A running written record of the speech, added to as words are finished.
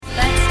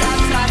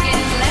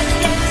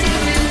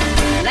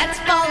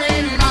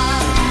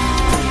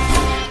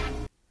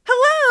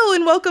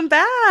welcome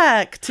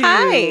back to...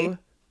 Hi.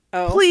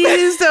 Oh.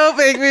 Please don't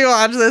make me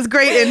watch this.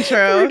 Great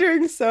intro. We're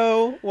doing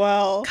so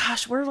well.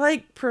 Gosh, we're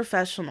like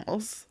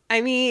professionals.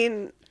 I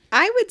mean,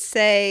 I would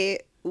say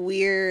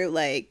we're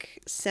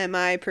like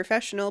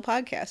semi-professional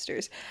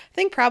podcasters. I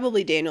think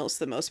probably Daniel's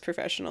the most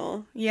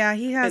professional. Yeah,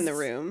 he has in the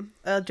room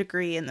a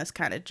degree in this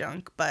kind of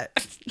junk,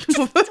 but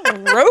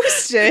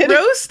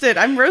roasted.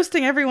 I'm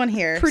roasting everyone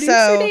here.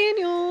 Producer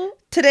Daniel.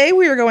 Today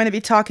we are going to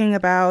be talking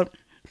about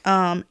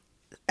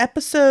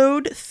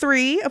episode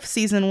 3 of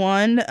season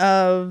 1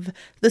 of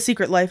The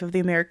Secret Life of the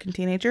American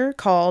Teenager,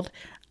 called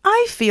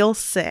I Feel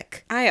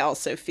Sick. I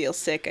also feel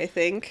sick, I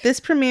think. This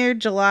premiered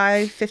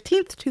July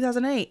 15th,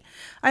 2008.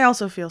 I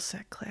also feel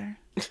sick, Claire.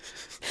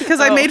 Because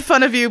I made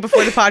fun of you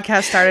before the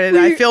podcast started,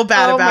 and I feel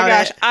bad about it. Oh my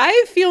gosh.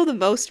 I feel the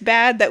most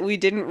bad that we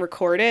didn't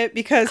record it,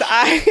 because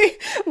I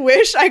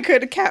wish I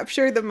could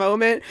capture the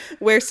moment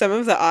where some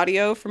of the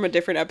audio from a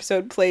different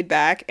episode played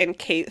back, and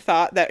Kate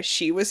thought that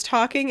she was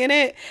talking in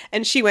it,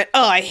 and she went,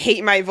 "Oh, I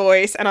hate my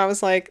voice." And I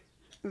was like,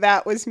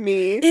 that was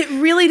me. It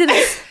really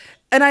didn't...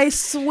 And I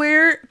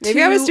swear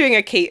Maybe I was doing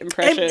a Kate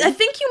impression. I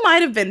think you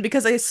might have been,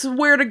 because I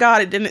swear to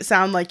God it didn't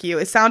sound like you.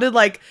 It sounded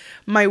like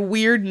my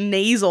weird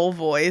nasal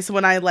voice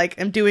when I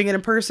am doing an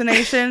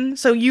impersonation.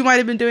 So you might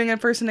have been doing an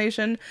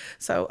impersonation.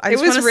 So it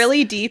was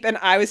really deep, and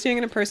I was doing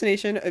an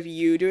impersonation of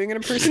you doing an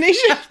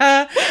impersonation.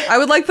 I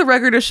would like the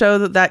record to show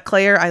that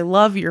Claire, I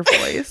love your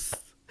voice.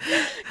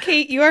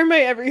 Kate, you are my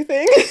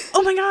everything.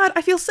 Oh my God,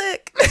 I feel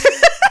sick.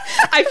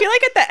 I feel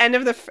like at the end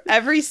of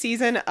every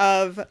season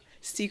of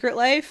Secret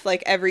Life,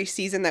 like every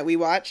season that we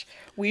watch,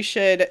 we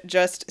should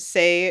just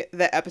say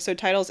the episode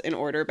titles in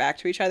order back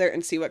to each other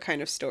and see what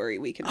kind of story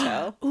we can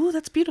tell. Ooh,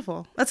 that's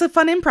beautiful. That's a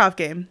fun improv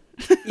game.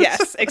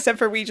 Yes, except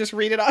for we just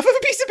read it off of a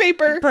piece of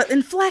paper. But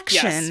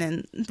inflection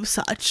and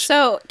such.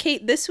 So,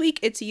 Kate, this week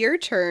it's your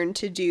turn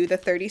to do the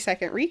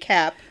 30-second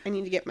recap. I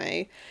need to get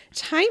my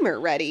timer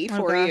ready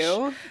for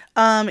you.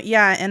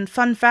 Yeah, and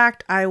fun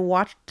fact, I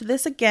watched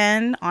this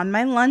again on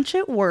my lunch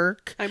at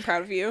work. I'm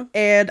proud of you.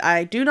 And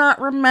I do not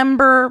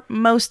remember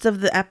most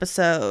of the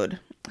episode.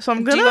 So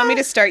I'm gonna... Do you want me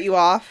to start you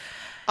off?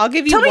 I'll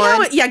give you Tell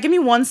one. me how give me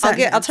one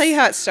sentence. I'll tell you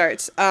how it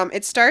starts.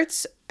 It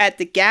starts at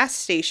the gas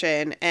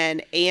station,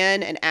 and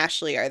Anne and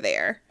Ashley are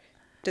there.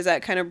 Does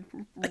that kind of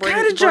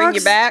bring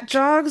you back?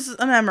 Jogs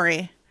a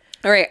memory.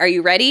 All right, are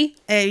you ready?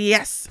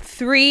 Yes.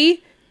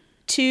 3,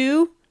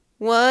 2,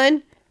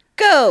 1,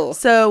 go.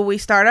 So we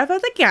start off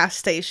at the gas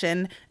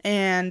station,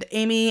 and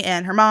Amy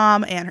and her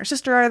mom and her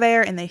sister are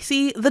there, and they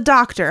see the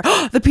doctor,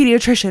 the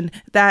pediatrician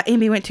that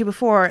Amy went to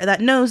before,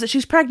 that knows that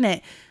she's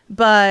pregnant.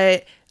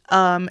 But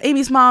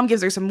Amy's mom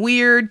gives her some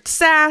weird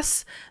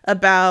sass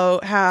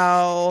about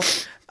how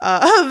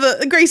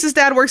Grace's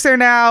dad works there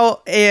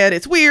now, and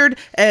it's weird,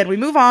 and we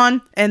move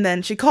on. And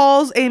then she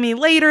calls Amy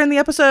later in the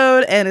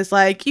episode and is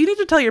like, you need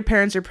to tell your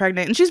parents you're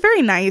pregnant. And she's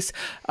very nice.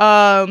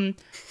 And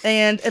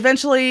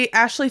eventually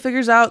Ashley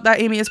figures out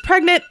that Amy is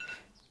pregnant.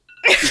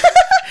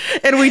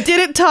 And we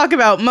didn't talk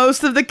about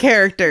most of the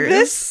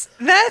characters.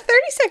 That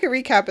 30-second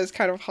recap is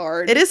kind of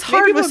hard. It is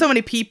hard with so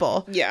many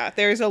people. Yeah,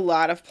 there's a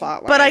lot of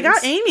plot lines. But I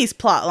got Amy's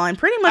plot line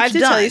pretty much done. I have to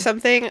tell you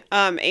something.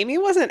 Amy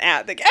wasn't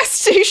at the gas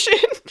station.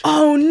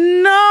 Oh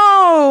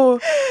no!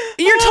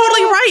 You're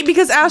totally right,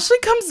 because Ashley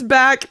comes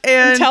back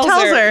and tells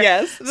her.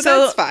 Yes, but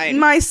so that's fine.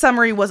 My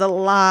summary was a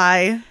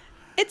lie.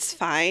 It's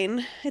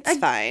fine. It's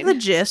fine. The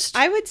gist.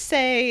 I would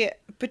say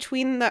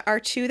between our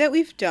two that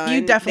we've done,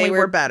 you definitely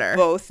were better.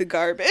 Both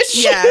garbage.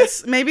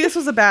 Yes, maybe this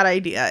was a bad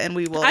idea, and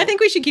we will. I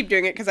think we should keep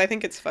doing it because I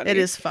think it's funny. It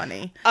is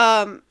funny.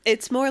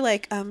 It's more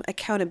like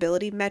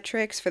accountability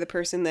metrics for the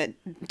person that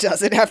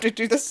doesn't have to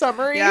do the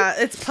summary. Yeah,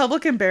 it's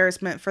public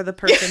embarrassment for the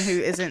person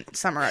who isn't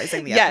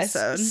summarizing the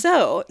episode.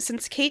 So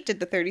since Kate did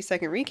the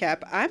 30-second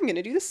recap, I'm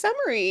gonna do the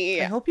summary.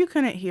 I hope you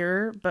couldn't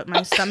hear, but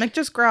my stomach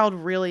just growled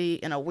really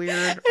in a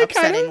weird,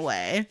 upsetting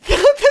way.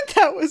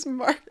 That was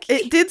Mark.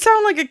 It did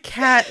sound like a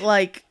cat,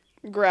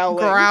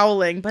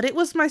 growling, but it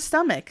was my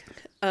stomach.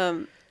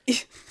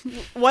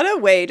 What a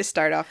way to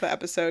start off the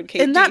episode,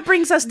 Kate. And that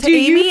brings us to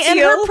Amy and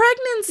her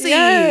pregnancy.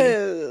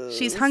 Yes.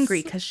 She's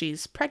hungry because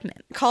she's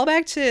pregnant. Call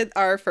back to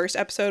our first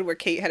episode where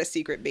Kate had a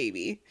secret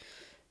baby.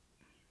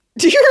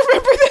 Do you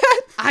remember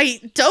that?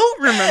 I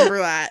don't remember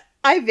that.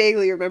 I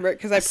vaguely remember it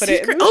because I put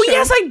it in the show.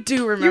 Yes, I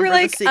do remember. You were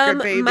like, the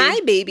secret baby. My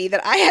baby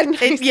that I had in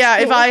high school. Yeah,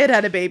 if I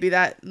had a baby,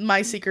 that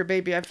my secret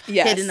baby I've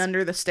hidden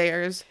under the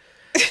stairs.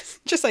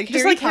 Just like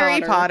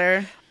Harry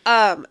Potter.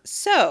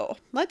 So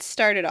let's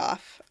start it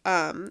off.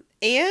 Anne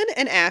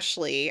and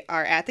Ashley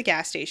are at the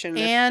gas station.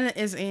 Anne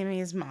is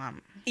Amy's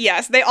mom.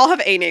 Yes, they all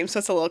have A names, so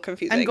it's a little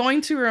confusing. I'm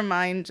going to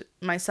remind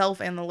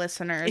myself and the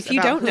listeners if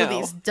you don't know who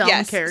these dumb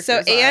characters so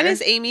are. Anne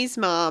is Amy's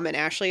mom and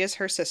Ashley is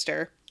her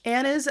sister.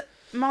 Anne is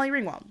Molly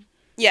Ringwald.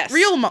 Yes.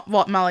 Real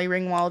Molly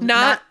Ringwald.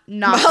 Not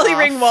Molly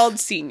Ringwald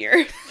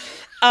Sr.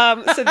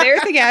 So they're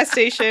at the gas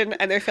station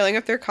and they're filling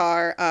up their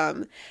car.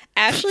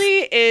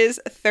 Ashley is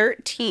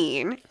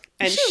 13.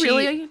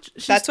 And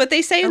that's what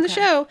they say in the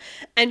show.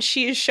 And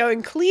she is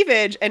showing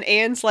cleavage and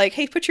Anne's like,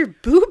 hey, put your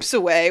boobs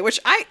away. Which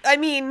I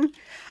mean,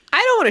 I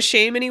don't want to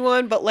shame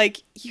anyone, but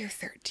like, you're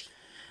 13.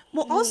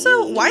 Well,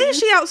 also, why is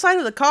she outside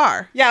of the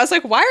car? Yeah, I was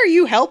like, why are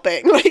you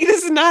helping? Like,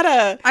 this is not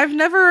a... I've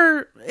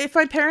never,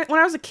 when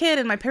I was a kid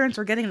and my parents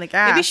were getting the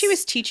gas. Maybe she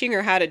was teaching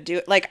her how to do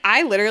it. Like,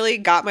 I literally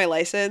got my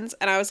license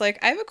and I was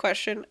like, I have a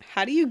question.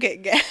 How do you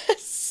get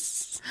gas?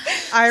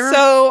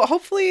 So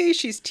hopefully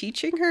she's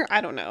teaching her.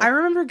 I don't know. I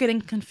remember getting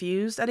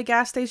confused at a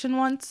gas station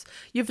once.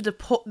 You have to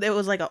pull. It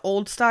was like an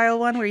old style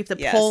one where you have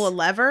to pull a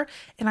lever,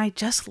 and I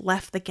just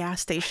left the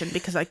gas station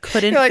because I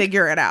couldn't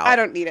figure it out. I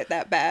don't need it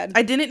that bad.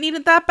 I didn't need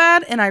it that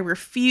bad, and I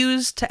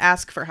refused to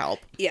ask for help.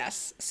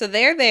 Yes. So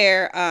they're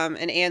there,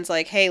 and Anne's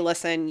like, "Hey,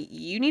 listen,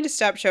 you need to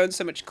stop showing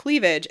so much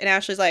cleavage." And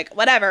Ashley's like,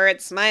 "Whatever,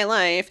 it's my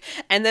life."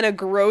 And then a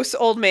gross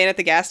old man at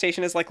the gas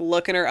station is like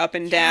looking her up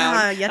and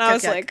down. Yuck, and I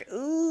was like,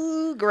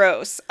 "Ooh,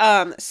 gross."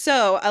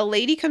 So a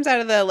lady comes out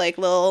of the like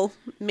little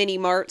mini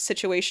mart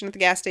situation at the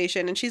gas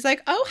station, and she's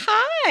like, "Oh,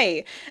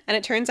 hi!" And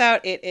it turns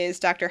out it is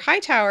Dr.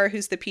 Hightower,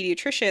 who's the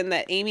pediatrician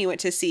that Amy went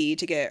to see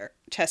to get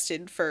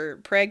tested for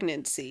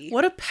pregnancy.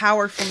 What a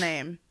powerful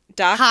name.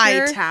 Dr.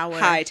 Hightower.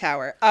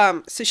 Hightower.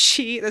 So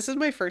this is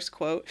my first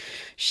quote.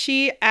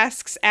 She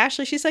asks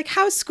Ashley, she's like,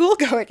 "How's school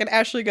going?" And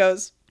Ashley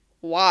goes,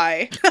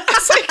 "Why?"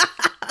 It's like,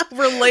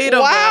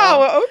 relatable.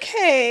 Wow,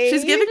 okay.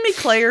 She's giving me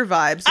Claire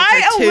vibes.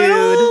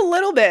 A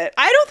little bit.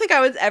 I don't think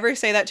I would ever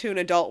say that to an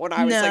adult when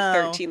I was like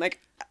 13. Like,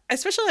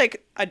 especially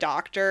like a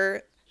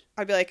doctor,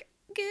 I'd be like,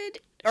 "Good."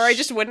 Or I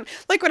just wouldn't,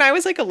 like when I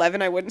was like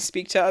 11, I wouldn't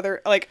speak to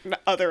other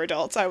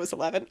adults. I was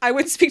 11. I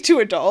wouldn't speak to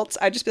adults.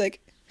 I'd just be like,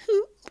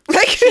 "Who?"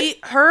 Like,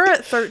 her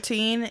at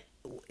 13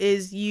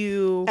 is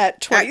you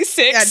at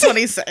 26. At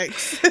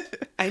 26.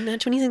 I'm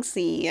not 26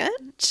 yet.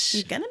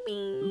 You're gonna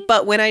be.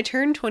 But when I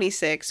turn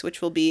 26,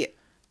 which will be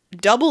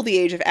double the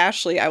age of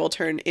Ashley, I will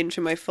turn into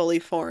my fully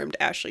formed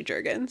Ashley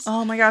Juergens.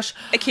 Oh my gosh.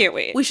 I can't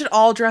wait. We should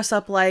all dress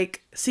up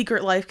like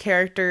Secret Life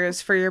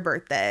characters for your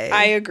birthday.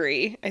 I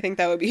agree. I think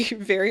that would be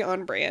very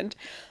on brand.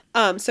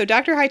 So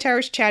Dr.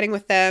 Hightower's chatting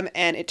with them,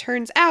 and it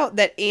turns out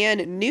that Anne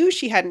knew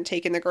she hadn't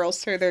taken the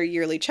girls through their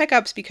yearly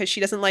checkups because she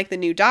doesn't like the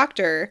new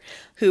doctor,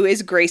 who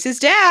is Grace's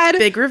dad.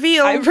 Big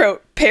reveal. I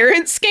wrote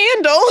parent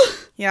scandal.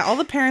 Yeah, all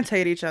the parents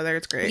hate each other.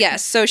 It's great.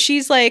 Yes, so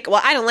she's like,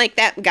 "Well, I don't like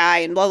that guy,"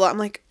 and blah, blah. I'm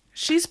like,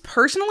 she's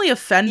personally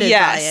offended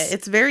by it.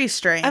 It's very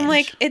strange. I'm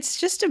like,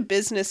 it's just a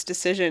business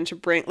decision to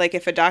bring, like,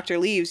 if a doctor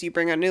leaves, you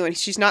bring a new one.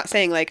 She's not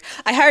saying, like,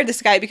 "I hired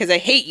this guy because I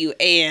hate you,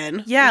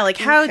 Anne." Yeah, like,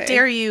 how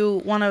dare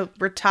you want to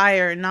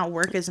retire and not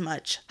work as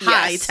much?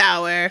 Yes.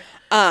 Hightower.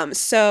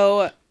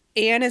 So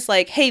Anne is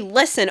like, "Hey,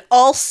 listen,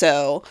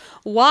 also,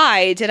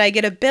 why did I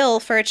get a bill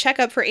for a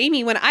checkup for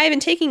Amy when I haven't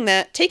taken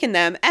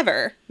them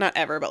ever?" Not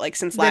ever, but like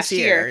since last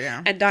year.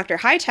 Yeah. And Dr.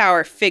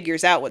 Hightower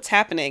figures out what's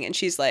happening, and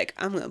she's like,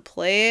 "I'm going to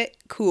play it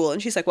cool."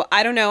 And she's like, "Well,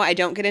 I don't know. I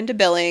don't get into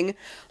billing,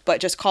 but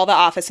just call the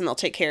office and they'll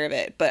take care of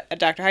it." But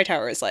Dr.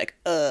 Hightower is like,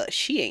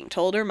 she ain't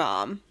told her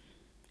mom."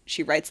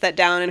 She writes that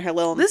down in her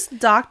little... This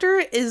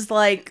doctor is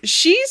like...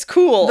 She's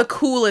cool. The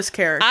coolest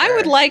character. I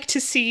would like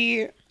to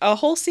see a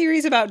whole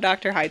series about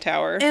Dr.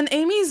 Hightower. And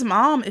Amy's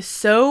mom is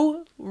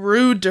so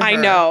rude to her. I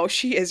know.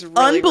 She is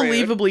really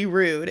unbelievably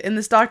rude. And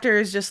this doctor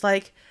is just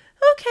like,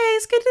 "Okay,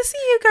 it's good to see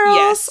you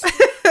girls."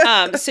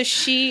 Yes.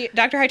 So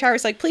Dr. Hightower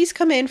is like, "Please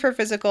come in for a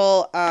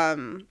physical."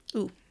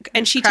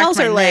 And she tells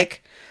her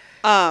like,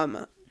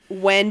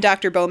 when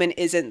Dr. Bowman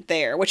isn't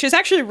there, which is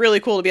actually really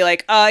cool to be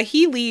like,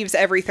 he leaves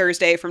every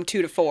Thursday from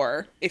 2 to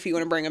 4. If you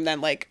want to bring him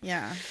then, like.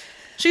 Yeah.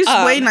 She's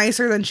way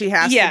nicer than she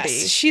has to be.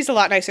 Yes, she's a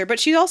lot nicer. But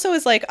she also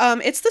is like,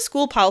 it's the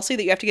school policy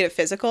that you have to get a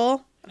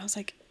physical. And I was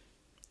like,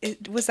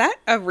 was that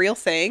a real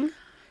thing?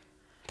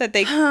 That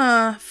they...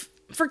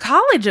 For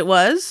college, it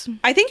was.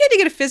 I think you had to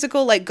get a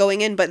physical, like,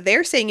 going in, but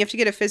they're saying you have to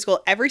get a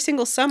physical every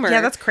single summer.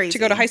 Yeah, that's crazy. To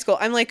go to high school.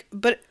 I'm like,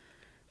 but...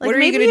 Like, what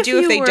are you going to do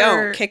if they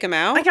don't? Kick them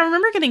out? Like, I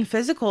remember getting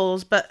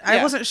physicals, but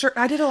I wasn't sure.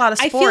 I did a lot of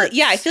sports.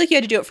 I feel like you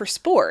had to do it for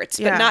sports,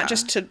 but not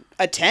just to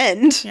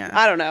attend. Yeah.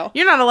 I don't know.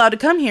 You're not allowed to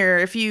come here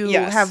if you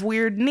have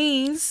weird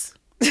knees.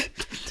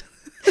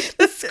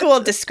 The school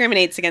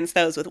discriminates against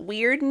those with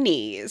weird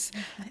knees.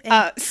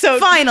 So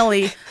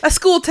finally, a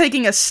school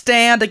taking a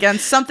stand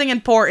against something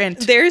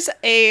important. There's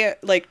a,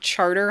 like,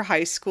 charter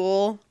high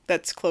school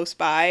that's close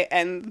by,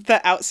 and the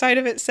outside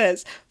of it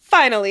says,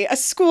 "Finally, a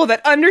school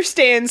that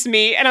understands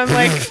me." And I'm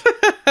like,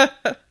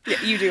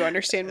 yeah, you do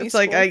understand me. It's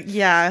like,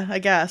 I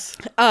guess.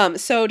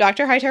 So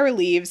Dr. Hightower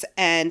leaves,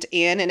 and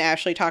Anne and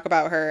Ashley talk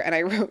about her, and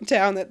I wrote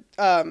down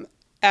that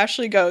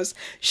Ashley goes,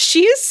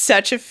 "She is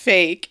such a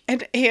fake."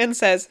 And Anne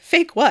says,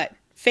 "Fake what?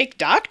 Fake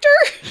doctor?"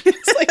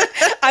 It's like,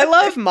 I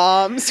love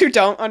moms who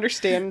don't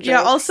understand jokes.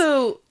 Yeah,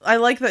 also, I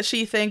like that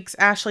she thinks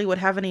Ashley would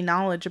have any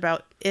knowledge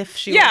about if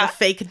she was a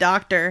fake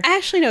doctor.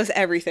 Ashley knows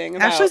everything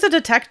about... Ashley's a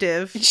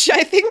detective.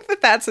 I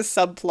think that's a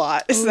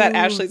subplot, is that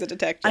Ashley's a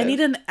detective. I need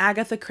an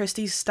Agatha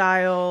Christie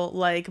style,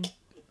 like,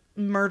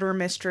 murder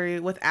mystery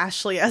with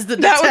Ashley as the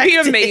detective. That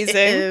would be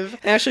amazing.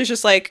 And Ashley's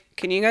just like,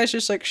 "Can you guys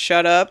just, like,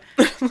 shut up?"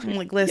 I'm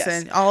like,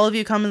 "Listen, all of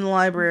you come in the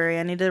library.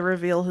 I need to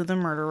reveal who the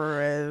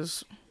murderer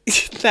is."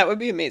 That would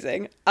be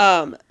amazing.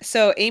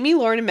 So Amy,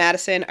 Lauren, and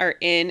Madison are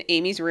in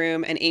Amy's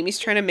room, and Amy's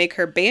trying to make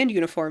her band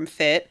uniform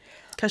fit.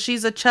 Because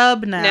she's a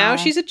chub now. Now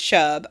she's a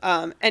chub.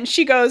 And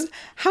she goes,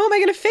 how am I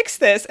going to fix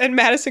this? And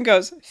Madison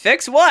goes,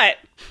 fix what?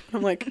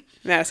 I'm like,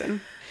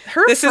 Madison,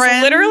 this is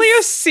literally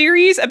a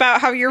series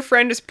about how your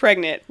friend is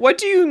pregnant. What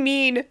do you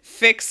mean,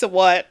 fix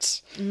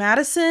what?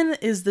 Madison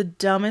is the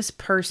dumbest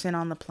person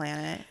on the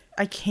planet.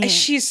 I can't.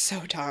 She's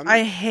so dumb.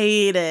 I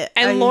hate it.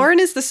 And Lauren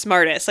is the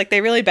smartest. Like, they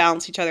really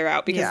balance each other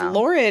out because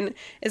Lauren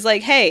is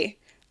like, hey,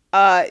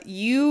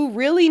 you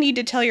really need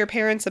to tell your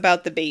parents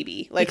about the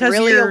baby. Like, because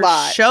really you're a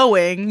lot.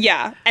 Showing.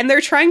 Yeah. And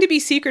they're trying to be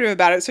secretive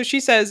about it. So she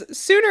says,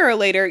 sooner or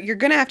later, you're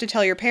going to have to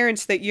tell your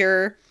parents that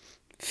you're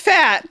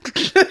fat.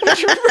 Which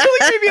really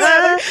made me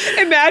laugh.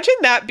 Imagine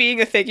that being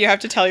a thing you have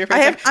to tell your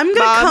parents. I'm going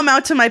to come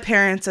out to my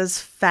parents as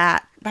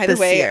fat by the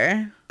way,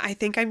 year. I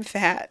think I'm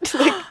fat.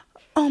 Like,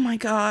 oh my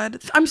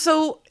God. I'm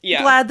so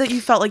glad that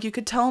you felt like you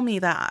could tell me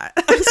that.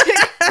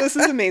 This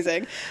is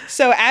amazing.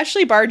 So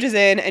Ashley barges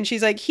in and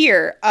she's like,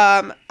 here,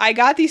 I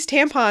got these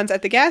tampons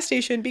at the gas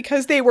station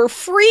because they were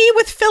free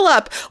with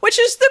fill-up, which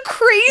is the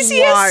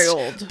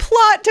craziest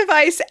plot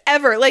device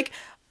ever. Like,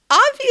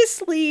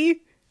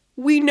 obviously,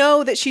 we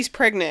know that she's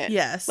pregnant.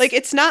 Yes. Like,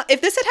 it's not, if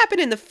this had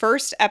happened in the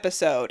first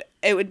episode,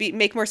 it would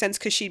make more sense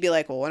because she'd be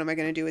like, well, what am I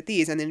going to do with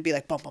these? And then it'd be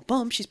like, bum, bum,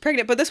 bum, she's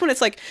pregnant. But this one,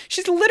 it's like,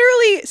 she's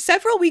literally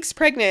several weeks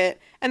pregnant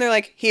and they're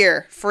like,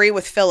 here, free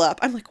with fill-up.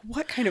 I'm like,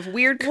 what kind of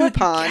weird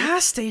coupon? What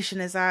gas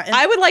station is that? And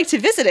I would like to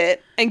visit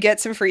it and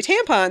get some free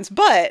tampons,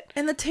 but...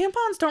 And the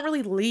tampons don't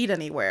really lead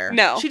anywhere.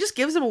 No. She just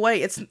gives them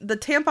away. The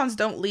tampons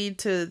don't lead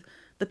to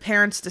the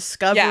parents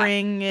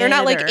discovering it. They're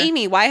not like,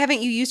 Amy, why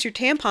haven't you used your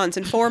tampons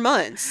in 4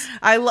 months?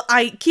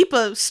 I keep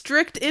a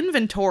strict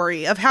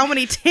inventory of how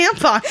many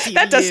tampons you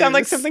That does sound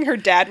like use. something her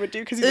dad would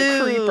do because he's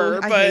a creeper.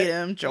 But I hate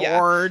him,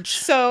 George.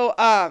 Yeah.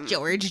 So,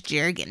 George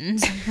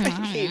Jergens. I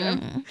hate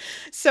him.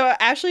 So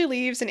Ashley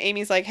leaves and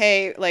Amy's like,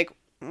 hey, like,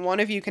 one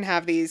of you can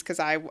have these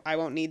because I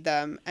won't need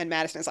them. And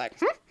Madison is like,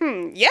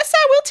 yes,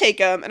 I will take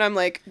them. And I'm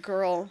like,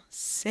 girl,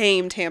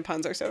 same,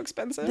 tampons are so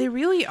expensive. They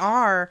really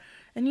are.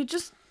 And you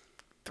just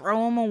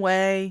throw them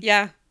away.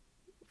 Yeah.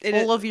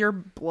 Full of your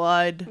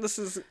blood. This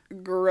is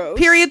gross.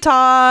 Period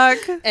talk.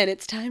 And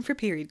it's time for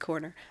Period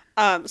Corner.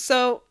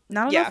 So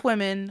not enough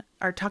women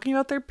are talking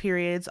about their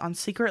periods on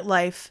Secret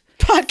Life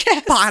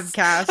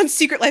podcast on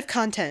Secret Life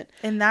content.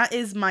 And that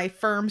is my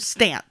firm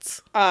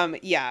stance.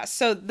 Yeah.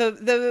 So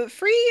the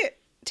free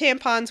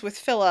tampons with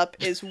fill-up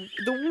is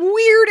the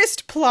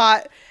weirdest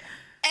plot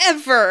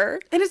ever.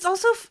 And it's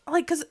also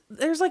like, because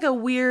there's like a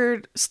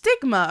weird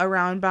stigma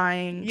around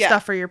buying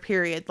stuff for your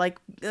period. Like,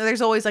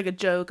 there's always like a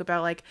joke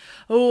about like,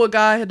 oh, a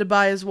guy had to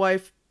buy his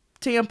wife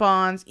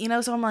tampons, you know?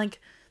 So I'm like,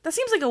 that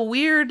seems like a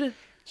weird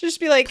just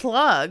be like,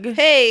 plug.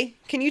 Hey,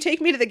 can you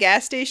take me to the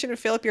gas station and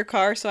fill up your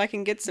car so I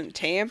can get some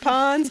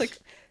tampons? Like,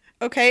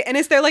 okay. And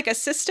is there like a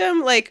system,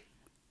 like,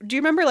 do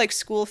you remember like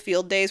school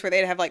field days where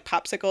they'd have like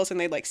popsicles and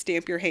they'd like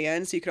stamp your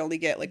hands so you could only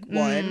get like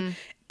one?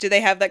 Do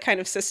they have that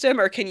kind of system,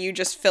 or can you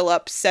just fill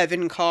up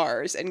 7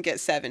 cars and get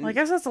 7? Well, I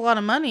guess that's a lot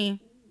of money.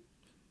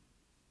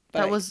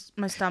 But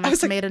my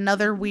stomach made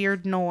another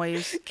weird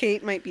noise.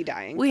 Kate might be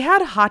dying. We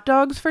had hot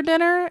dogs for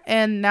dinner,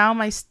 and now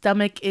my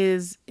stomach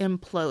is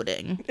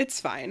imploding. It's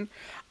fine.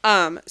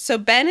 So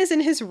Ben is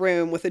in his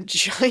room with a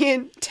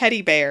giant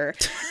teddy bear,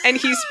 and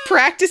he's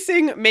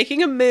practicing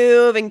making a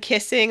move and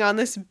kissing on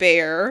this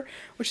bear,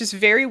 which is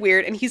very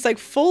weird. And he's like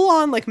full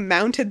on like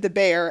mounted the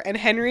bear, and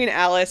Henry and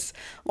Alice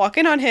walk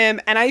in on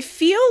him. And I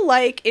feel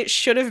like it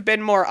should have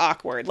been more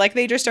awkward. Like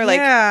they just are like,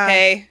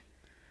 hey,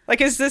 like,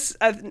 is this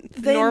a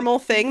normal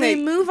thing? They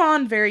move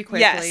on very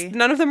quickly. Yes.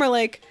 None of them are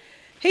like,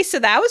 hey, so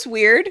that was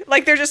weird.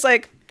 Like they're just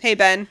like, hey,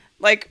 Ben,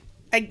 like,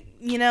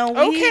 we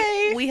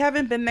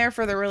haven't been there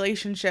for the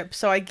relationship,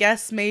 so I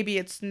guess maybe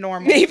it's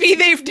normal. Maybe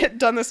they've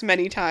done this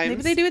many times.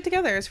 Maybe they do it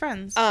together as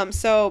friends.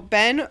 So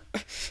Ben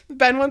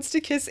wants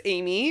to kiss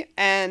Amy,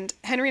 and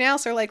Henry and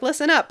Alice are like,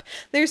 listen up.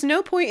 There's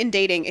no point in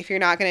dating if you're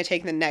not going to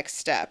take the next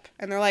step.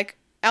 And they're like,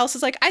 Alice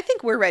is like, I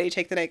think we're ready to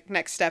take the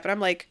next step. And I'm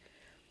like,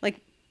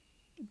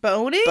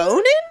 boning?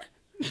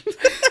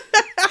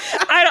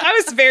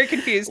 I was very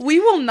confused. We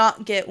will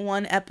not get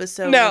one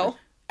episode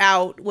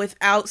out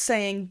without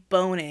saying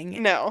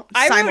boning. No.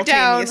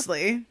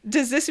 Simultaneously. I wrote down,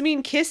 does this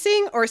mean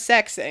kissing or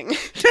sexing?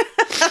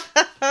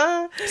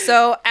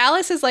 So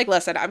Alice is like,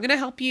 listen, I'm going to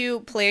help you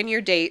plan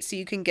your date so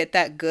you can get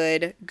that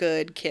good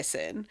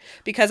kissing.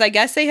 Because I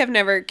guess they have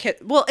never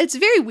well, it's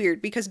very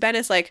weird because Ben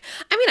is like,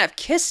 I mean, I've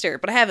kissed her,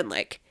 but I haven't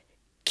like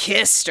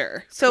kissed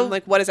her. So I'm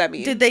like, what does that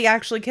mean? Did they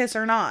actually kiss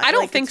or not? I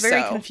don't think it's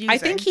very confusing. I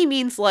think he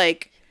means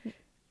like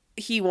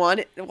he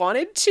wanted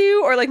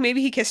to, or like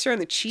maybe he kissed her on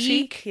the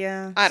cheek.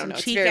 Yeah. I don't know.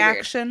 Cheek it's very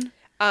action.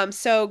 Weird.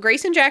 So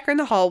Grace and Jack are in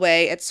the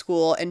hallway at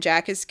school, and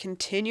Jack is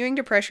continuing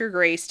to pressure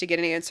Grace to get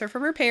an answer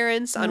from her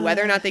parents on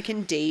whether or not they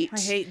can date. I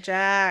hate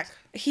Jack.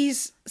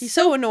 He's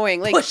so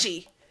annoying. Like,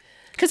 pushy.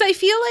 Because I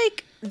feel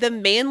like the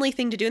manly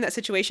thing to do in that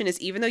situation is,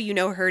 even though you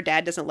know her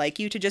dad doesn't like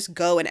you, to just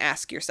go and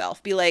ask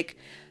yourself. Be like,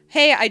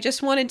 hey, I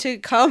just wanted to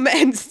come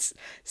and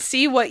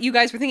see what you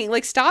guys were thinking.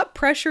 Like, stop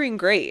pressuring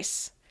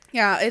Grace.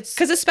 Yeah, it's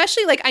Because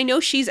especially, like, I know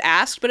she's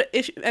asked, but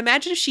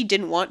imagine if she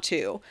didn't want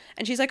to.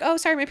 And she's like, oh,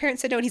 sorry, my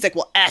parents said no. And he's like,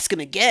 well, ask him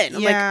again.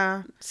 I'm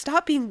like,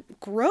 stop being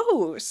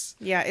gross.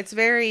 Yeah, it's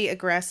very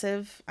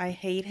aggressive. I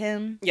hate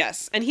him.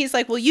 Yes. And he's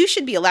like, well, you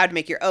should be allowed to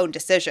make your own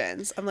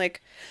decisions. I'm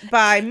like,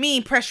 by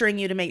me pressuring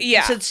you to make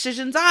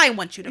decisions I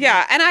want you to make.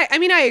 Yeah, and I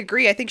mean, I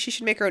agree. I think she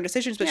should make her own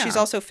decisions, but Yeah. she's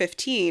also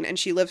 15 and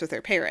she lives with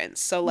her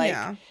parents. So, like,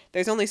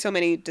 there's only so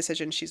many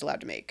decisions she's allowed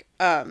to make.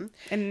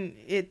 And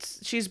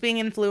she's being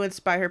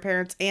influenced by her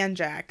parents and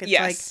Jack. It's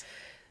like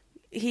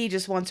he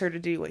just wants her to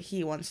do what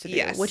he wants to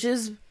do, which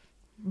is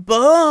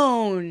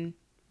boning.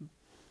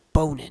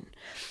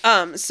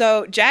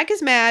 So Jack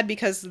is mad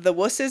because the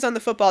wusses on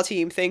the football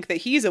team think that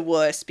he's a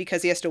wuss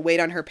because he has to wait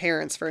on her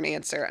parents for an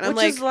answer. And I'm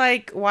which is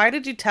like, why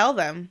did you tell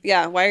them?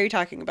 Yeah, why are you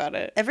talking about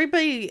it?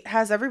 Everybody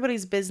has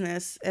everybody's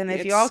business, and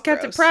if you all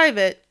kept it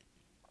private,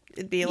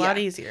 it'd be a lot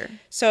easier.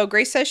 So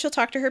Grace says she'll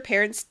talk to her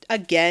parents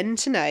again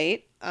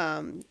tonight.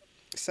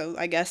 So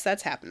I guess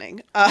that's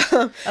happening.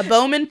 A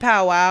Bowman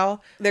powwow.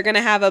 They're going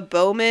to have a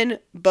Bowman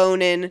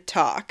bonin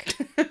talk.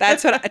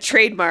 That's what I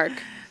trademark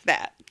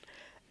that.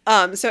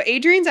 So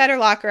Adrian's at her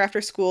locker after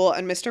school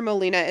and Mr.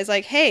 Molina is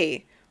like,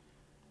 hey,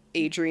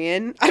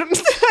 Adrian. I don't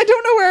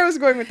know where I was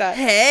going with that.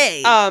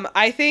 Hey.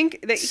 I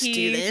think that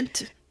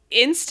student.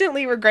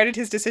 Instantly regretted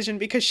his decision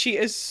because she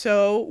is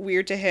so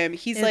weird to him.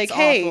 He's It's like,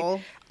 hey,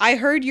 awful. I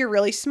heard you're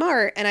really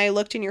smart and I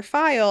looked in your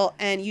file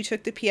and you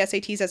took the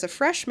PSATs as a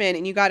freshman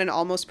and you got an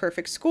almost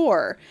perfect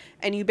score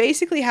and you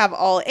basically have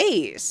all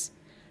A's.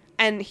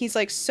 And he's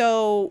like,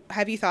 so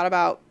have you thought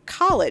about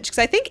college? Because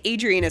I think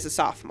Adrian is a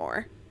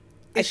sophomore.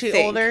 Is she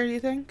older, do you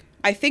think?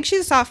 I think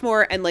she's a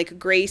sophomore and like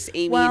Grace,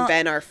 Amy, and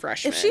Ben are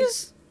freshmen. If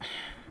she's...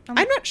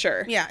 I'm not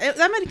sure. Yeah,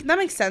 that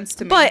makes sense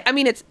to me. But, I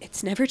mean,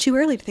 it's never too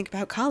early to think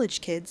about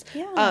college, kids.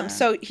 Yeah.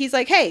 So he's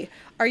like, hey,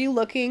 are you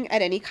looking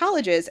at any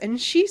colleges? And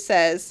she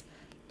says,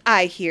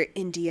 I hear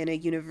Indiana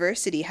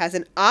University has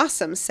an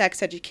awesome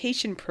sex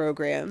education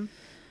program.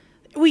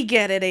 We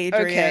get it,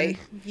 Adrian. Okay,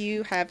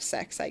 you have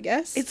sex, I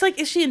guess. It's like,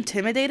 is she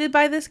intimidated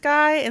by this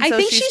guy? And I so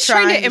think she's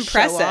trying to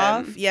impress him.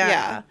 Off?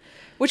 Yeah.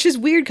 Which is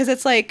weird because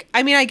it's like,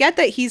 I mean, I get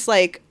that he's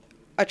like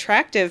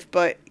attractive,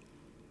 but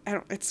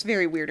it's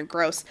very weird and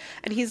gross.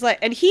 And he's like,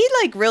 and he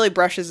like really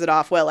brushes it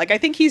off well. Like, I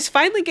think he's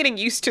finally getting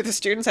used to the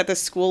students at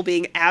this school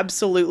being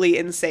absolutely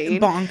insane.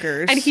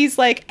 Bonkers. And he's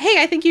like,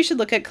 hey, I think you should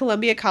look at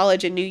Columbia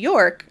College in New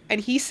York. And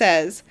he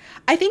says,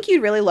 I think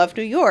you'd really love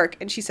New York.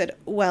 And she said,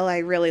 well, I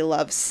really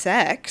love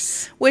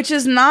sex. Which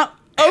is not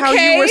how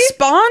you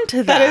respond to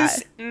that. That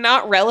is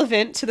not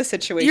relevant to the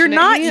situation. You're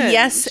not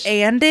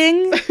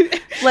yes-anding.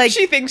 Like,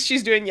 she thinks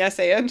she's doing yes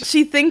and.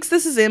 She thinks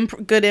this is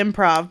good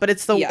improv, but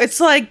it's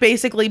it's like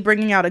basically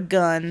bringing out a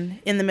gun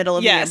in the middle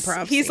of the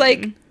improv. He's scene.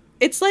 like,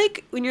 it's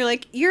like when you're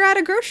like, you're at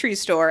a grocery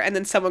store and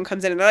then someone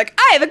comes in and they're like,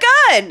 I have a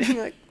gun. And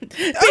you're like, bam,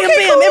 bam,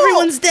 cool.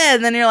 Everyone's dead.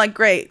 And then you're like,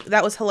 great,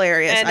 that was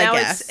hilarious. And now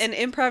guess. It's an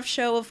improv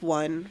show of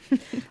one.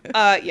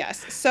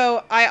 Yes.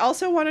 So I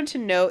also wanted to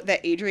note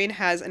that Adrian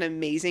has an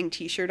amazing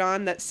t-shirt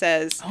on that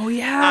says, oh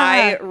yeah,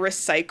 I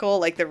recycle,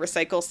 like the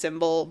recycle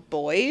symbol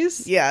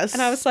boys. Yes.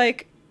 And I was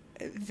like,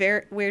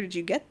 where did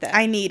you get that?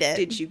 I need it.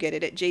 Did you get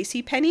it at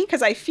JCPenney?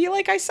 Because I feel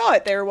like I saw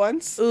it there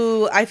once.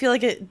 Ooh, I feel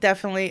like it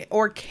definitely,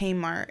 or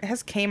Kmart. It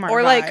has Kmart or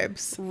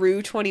vibes. Like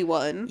Rue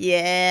 21.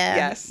 Yeah.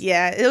 Yes.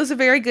 Yeah. It was a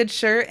very good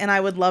shirt, and I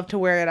would love to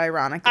wear it.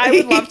 Ironically, I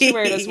would love to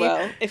wear it as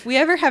well. If we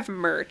ever have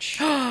merch,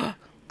 I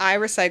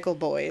recycle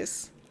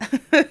boys.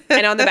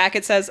 And on the back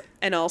it says,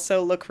 and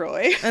also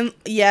LaCroix. And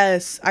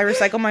yes, I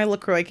recycle my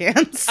LaCroix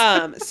cans.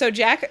 So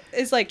Jack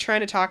is like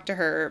trying to talk to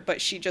her, but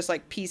she just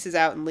like pieces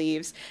out and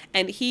leaves.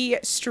 And he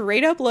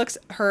straight up looks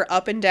her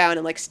up and down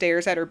and like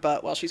stares at her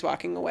butt while she's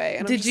walking away.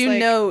 And Did you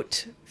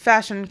note,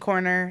 Fashion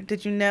Corner,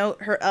 did you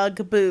note her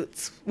Ugg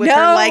boots with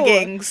her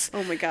leggings?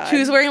 Oh my God. She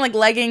was wearing like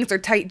leggings or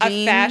tight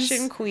jeans. A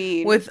fashion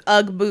queen. With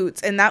Ugg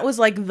boots. And that was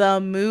like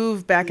the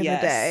move back in the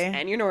day.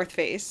 And your North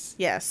Face.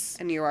 Yes.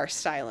 And you are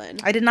styling.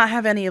 I did not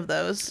have any of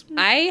those.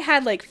 I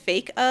had like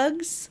fake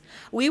Uggs.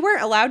 We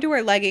weren't allowed to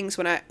wear leggings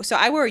so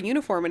I wore a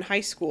uniform in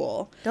high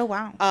school. Oh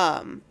wow.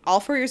 All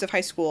 4 years of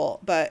high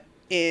school, but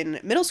in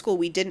middle school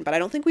we didn't, but I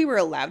don't think we were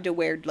allowed to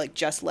wear like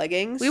just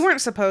leggings. We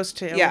weren't supposed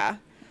to. Yeah.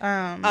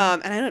 And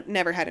I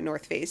never had a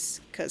North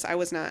Face because I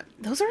was not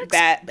those are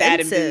bad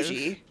and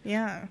bougie.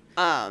 Yeah.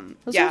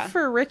 Those are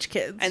for rich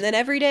kids. And then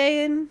every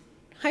day in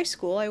high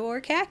school I wore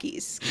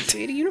khakis because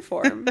we had a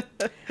uniform.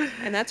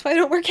 And that's why I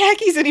don't wear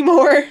khakis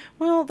anymore.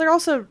 Well, they're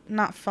also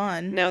not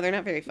fun. No, they're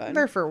not very fun.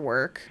 They're for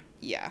work.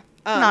 Yeah.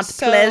 Not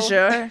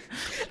pleasure.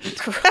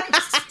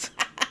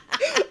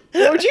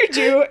 What would you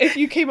do if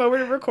you came over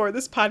to record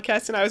this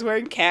podcast and I was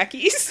wearing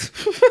khakis?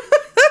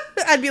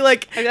 I'd be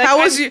like,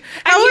 I'm here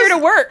to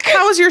work.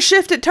 How was your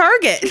shift at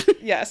Target?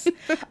 Yes.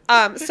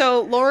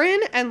 So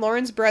Lauren and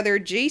Lauren's brother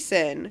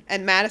Jason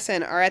and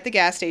Madison are at the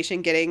gas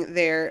station getting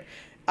their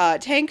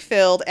tank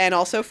filled, and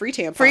also free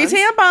tampons. Free They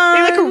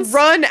tampons. like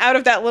run out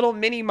of that little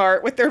mini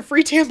mart with their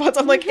free tampons.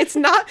 I'm like, it's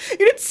not, you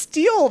didn't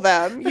steal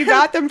them. You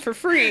got them for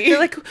free. They're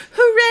like,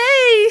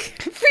 hooray!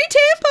 Free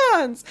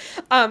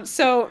tampons.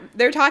 So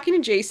they're talking to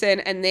Jason,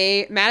 and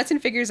Madison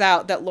figures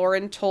out that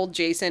Lauren told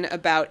Jason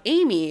about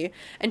Amy,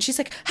 and she's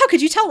like, how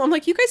could you tell? I'm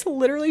like, you guys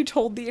literally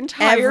told the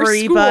entire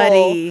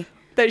Everybody. school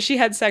that she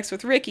had sex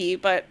with Ricky,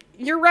 but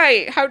you're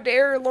right. How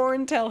dare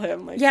Lauren tell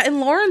him? Like, Yeah, and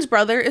Lauren's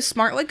brother is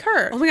smart like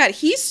her. oh my god,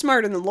 he's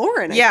smarter than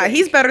Lauren. I Yeah, think.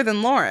 he's better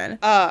than Lauren.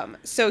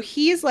 So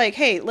he's like,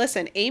 hey,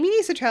 listen, Amy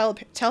needs to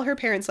tell her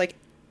parents, like,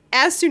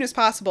 as soon as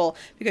possible,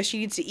 because she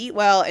needs to eat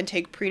well and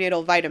take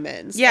prenatal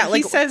vitamins. Yeah, and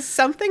like, he says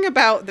something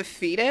about the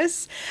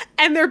fetus,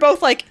 and they're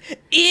both like,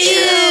 ew.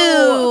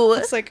 Ew.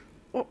 It's like,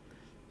 well,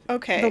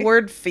 okay, The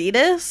word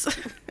fetus.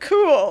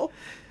 cool.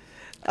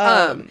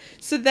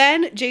 So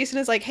then Jason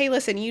is like, hey,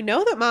 listen, you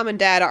know that mom and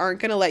dad aren't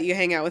going to let you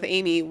hang out with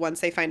Amy once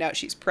they find out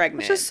she's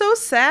pregnant. Which is so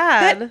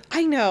sad. That-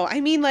 I know.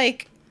 I mean,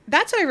 like,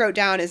 that's what I wrote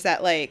down, is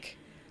that, like,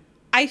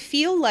 I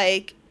feel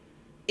like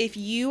if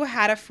you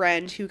had a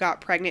friend who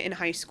got pregnant in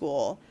high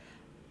school,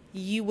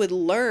 you would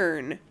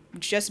learn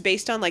just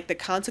based on, like, the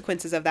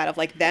consequences of that, of,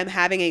 like, them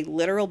having a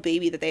literal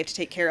baby that they have to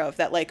take care of,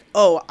 that, like,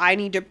 oh, I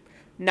need to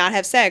not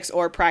have sex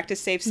or practice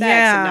safe sex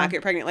and not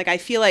get pregnant. Like, I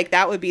feel like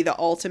that would be the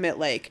ultimate,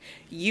 like,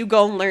 you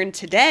go and learn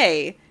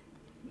today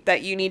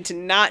that you need to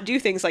not do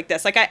things like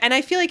this. Like,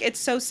 I feel like it's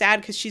so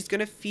sad because she's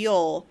gonna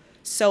feel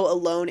so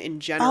alone in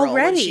general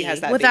Already, when she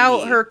has that without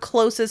baby. her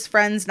closest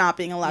friends not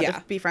being allowed Yeah.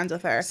 to be friends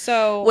with her.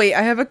 So Wait,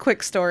 I have a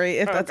quick story,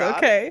 if oh that's God,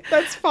 okay.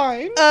 that's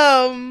fine.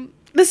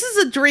 This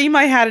is a dream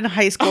I had in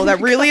high school that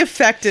really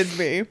affected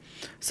me.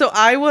 So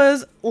I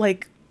was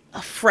like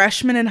a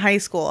freshman in high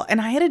school, and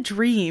I had a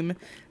dream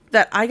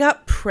that I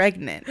got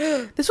pregnant.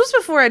 This was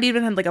before I'd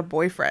even had like a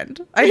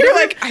boyfriend. You're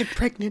like, I'm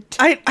pregnant.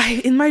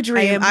 I in my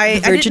dream, I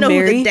didn't Virgin know who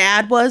Mary. the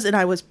dad was, and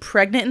I was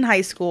pregnant in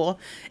high school,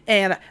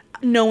 and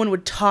no one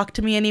would talk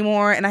to me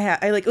anymore. And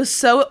I like, it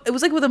was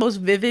like one of the most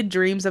vivid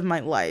dreams of my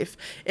life,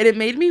 and it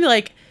made me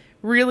like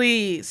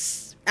really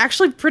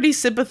actually pretty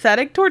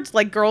sympathetic towards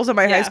like girls in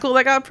my high Yeah. school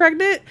that got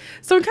pregnant.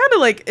 So I'm kind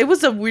of like, it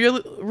was a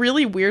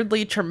really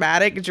weirdly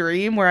traumatic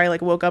dream where I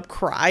like woke up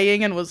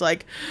crying and was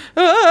like,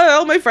 oh,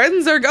 all my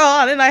friends are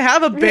gone and I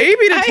have a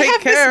baby to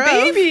take care of.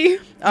 baby.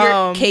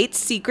 You're Kate's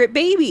secret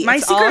baby. My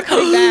It's secret all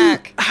coming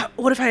back.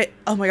 What if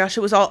oh my gosh,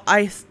 it was all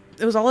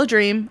a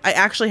dream. I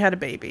actually had a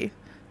baby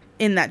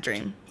in that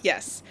dream.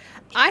 Yes.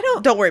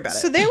 Don't worry about it.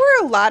 So there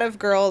were a lot of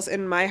girls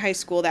in my high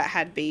school that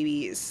had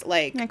babies.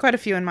 Like, Yeah, quite a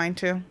few in mine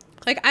too.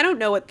 like, I don't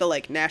know what the,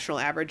 like, national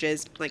average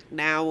is, like,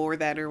 now or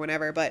then or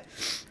whatever, but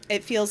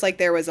it feels like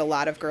there was a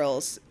lot of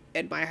girls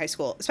in my high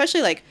school,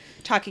 especially, like,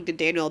 talking to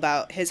Daniel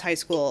about his high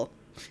school.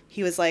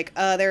 He was like,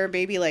 there were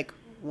maybe, like,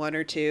 1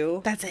 or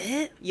 2. That's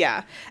it?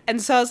 Yeah.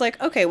 And so I was like,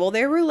 okay, well,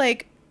 there were,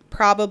 like,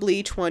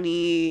 probably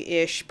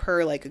 20-ish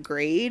per, like,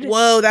 grade.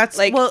 Whoa, that's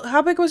Like- well,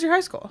 how big was your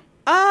high school?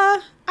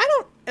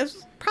 It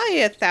was probably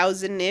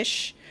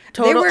 1,000-ish.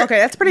 Total? They were- Okay,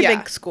 that's a pretty yeah.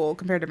 big school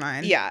compared to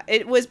mine. Yeah,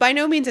 it was by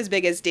no means as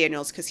big as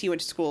Daniel's because he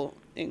went to school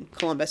in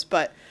Columbus,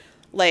 but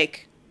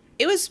like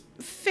it was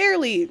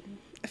fairly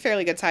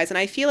good size, and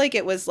I feel like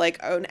it was like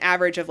an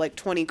average of like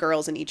 20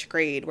 girls in each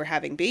grade were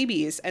having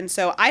babies, and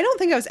so I don't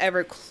think I was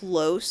ever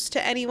close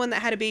to anyone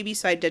that had a baby,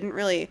 so I didn't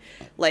really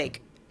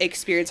like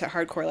experience it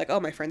hardcore, like, oh,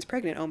 my friend's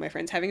pregnant, oh, my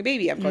friend's having a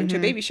baby, I'm going to a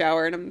baby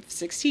shower and I'm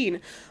 16.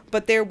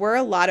 But there were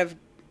a lot of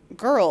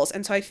girls,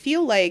 and so I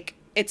feel like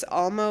it's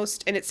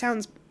almost, and it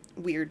sounds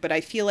weird, but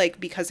I feel like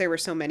because there were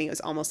so many, it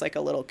was almost like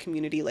a little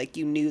community, like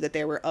you knew that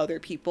there were other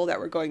people that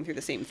were going through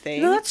the same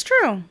thing. No, that's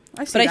true.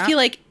 I see But that. I feel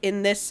like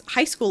in this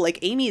high school, like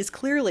Amy is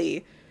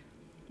clearly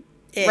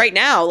It. right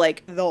now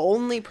like the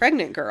only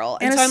pregnant girl,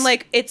 and And so I'm it's-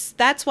 like,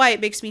 that's why it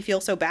makes me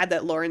feel so bad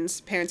that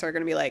Lauren's parents are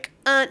gonna be like,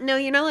 no,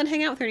 you're not allowed to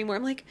hang out with her anymore.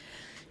 I'm like,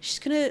 she's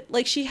gonna,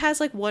 like, she has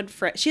like one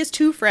friend, she has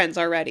 2 friends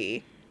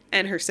already,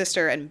 and her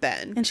sister and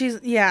Ben, And she's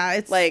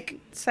it's like,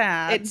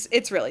 sad.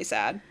 it's really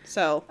sad.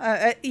 So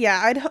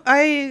yeah,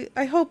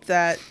 I hope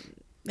that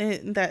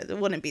that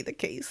wouldn't be the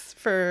case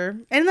for,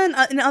 and then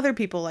and other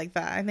people like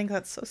that. I think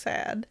that's so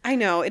sad. I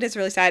know, it is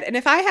really sad. And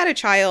if I had a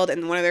child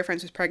and one of their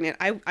friends was pregnant,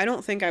 I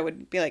don't think I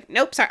would be like,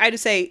 nope, sorry. I'd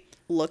just say,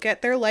 look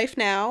at their life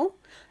now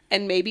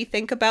and maybe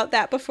think about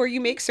that before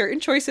you make certain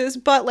choices.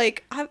 But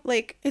like,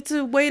 It's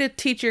a way to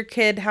teach your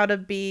kid how to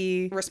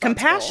be Responsible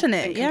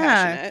compassionate. and Yeah.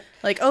 compassionate.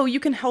 Like, oh, you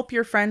can help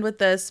your friend with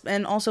this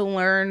and also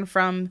learn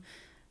from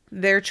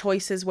their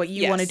choices what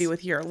you want to Yes. do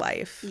with your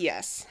life.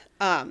 yes.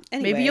 Anyway,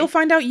 Maybe you'll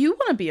find out you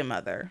want to be a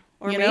mother.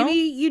 or you maybe know?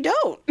 you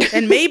don't.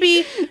 And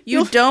maybe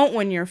you don't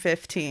when you're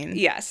 15.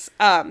 Yes.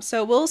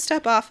 So we'll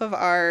step off of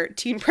our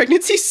teen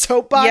pregnancy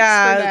soapbox for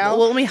Yeah. now.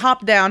 Well, let me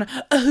hop down.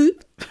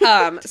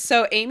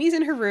 So Amy's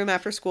in her room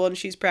after school and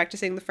she's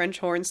practicing the French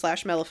horn /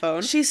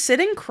 mellophone. She's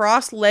sitting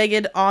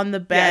cross-legged on the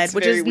bed, it's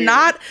which very is weird.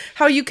 not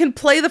how you can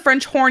play the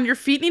French horn. Your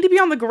feet need to be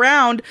on the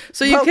ground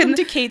so you Welcome can.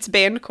 to Kate's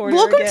band corner.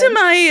 Welcome again. to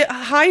my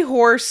high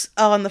horse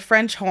on the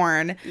French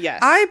horn. Yes.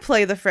 I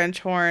play the French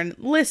horn.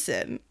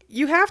 Listen,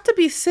 you have to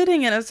be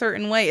sitting in a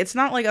certain way. It's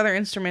not like other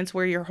instruments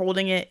where you're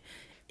holding it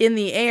in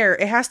the air.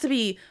 It has to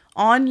be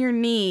on your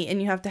knee,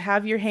 and you have to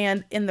have your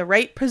hand in the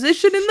right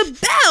position in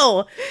the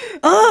bell. Ugh.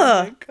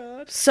 Oh my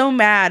God. So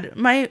mad.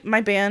 My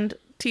band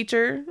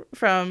teacher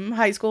from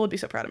high school would be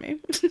so proud of me.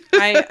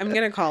 I'm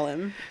going to call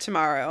him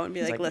tomorrow and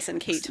be like, like, listen,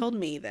 Kate told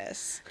me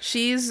this.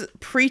 She's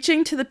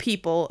preaching to the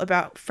people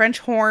about French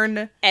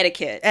horn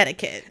Etiquette.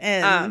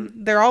 and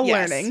they're all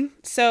Yes. learning.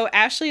 So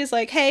Ashley is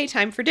like, hey,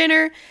 time for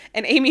dinner.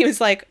 And Amy was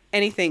like,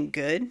 anything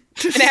good?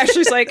 And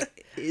Ashley's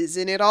like,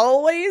 isn't it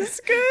always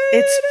good?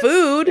 It's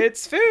food.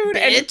 It's food.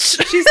 And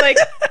Bitch. she's like,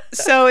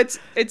 so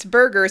it's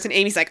burgers. And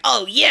Amy's like,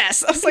 oh,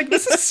 yes. I was like,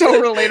 this is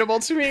so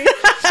relatable to me.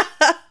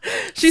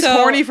 She's So-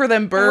 horny for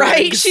them burgers.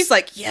 Right? She's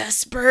like,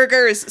 yes,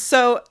 burgers.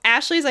 So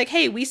Ashley's like,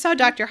 hey, we saw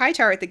Dr.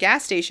 Hightower at the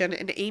gas station.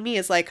 And Amy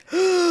is like,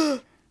 no.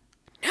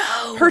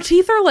 Her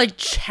teeth are like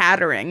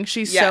chattering.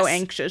 She's so Yes.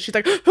 anxious. She's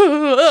like, She's like,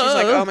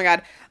 oh my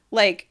God.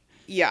 Like,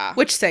 yeah.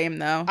 Which same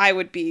though. I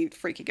would be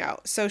freaking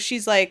out. So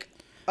she's like,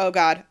 oh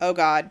God.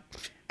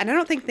 And I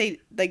don't think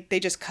they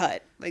just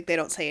cut. Like, they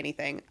don't say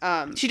anything.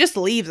 She just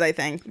leaves, I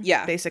think.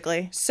 Yeah.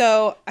 Basically.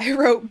 So I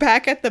wrote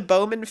back at the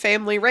Bowman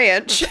family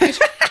ranch.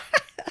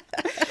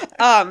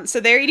 So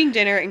they're eating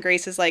dinner and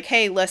Grace is like,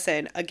 hey,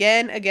 listen,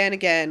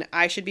 again,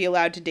 I should be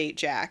allowed to date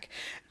Jack.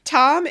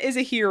 Tom is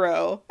a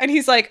hero. And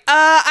he's like,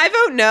 I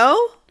vote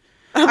no.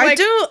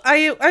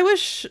 I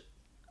wish.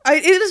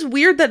 It is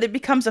weird that it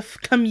becomes a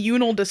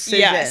communal decision.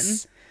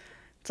 Yes.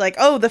 It's like,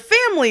 oh, the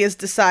family is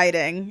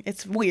deciding.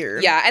 It's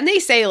weird. Yeah. And they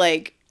say,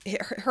 like,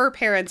 her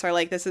parents are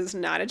like, this is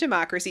not a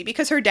democracy,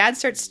 because her dad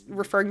starts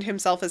referring to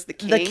himself as the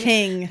king. The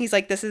king. He's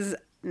like, this is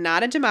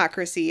not a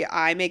democracy.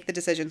 I make the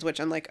decisions,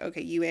 which I'm like,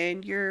 okay, you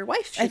and your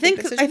wife should I think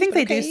make decisions,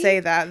 they okay? do say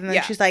that, and then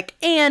Yeah. she's like,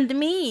 and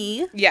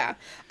me. Yeah.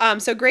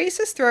 So Grace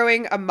is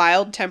throwing a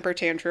mild temper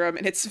tantrum,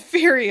 and it's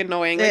very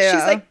annoying. Like, Yeah.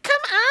 she's like, come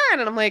on.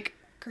 And I'm like,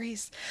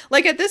 Grace.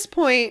 Like, at this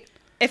point,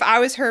 if I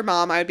was her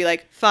mom, I would be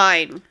like,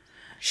 fine.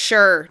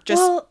 Sure. Just.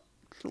 Well,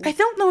 I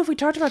don't know if we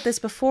talked about this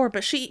before,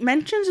 but she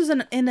mentions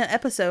in an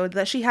episode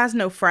that she has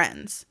no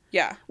friends,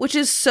 yeah. which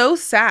is so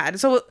sad.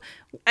 So,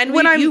 And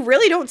when you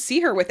really don't see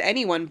her with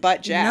anyone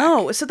but Jack.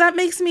 no, so that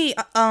makes me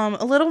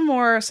a little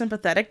more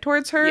sympathetic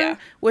towards her Yeah.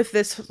 with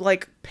this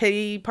like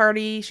pity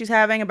party she's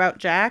having about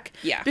Jack.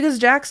 Yeah. because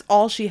Jack's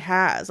all she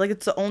has. Like,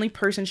 it's the only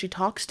person she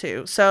talks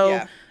to. So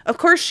Yeah. of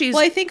course she's.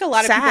 Well, I think a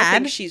lot of people sad.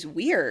 think she's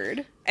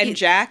weird. And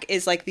Jack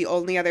is like the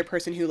only other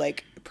person who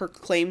like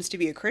proclaims to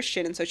be a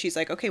Christian. And so she's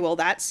like, okay, well,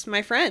 that's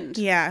my friend.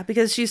 Yeah,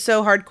 because she's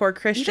so hardcore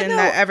Christian though-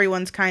 that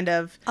everyone's kind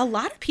of. A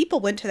lot of people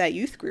went to that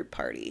youth group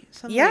party.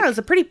 So I'm Yeah, like, it was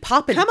a pretty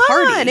poppin' come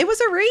party. on. It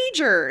was a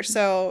rager.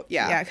 So,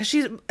 yeah. Yeah,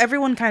 because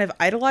everyone kind of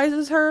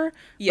idolizes her,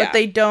 Yeah. but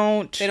they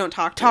don't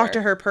talk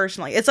to her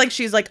personally. It's like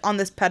she's like on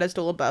this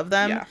pedestal above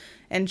them, Yeah.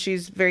 and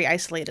she's very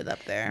isolated up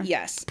there.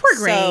 Yes. Poor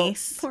So-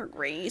 Grace. poor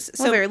Grace.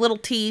 So So their little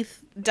teeth.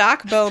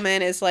 Doc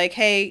Bowman is like,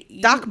 hey.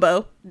 Doc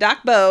Bo, Doc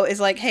Bo is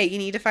like, hey, you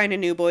need to find a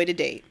new boy to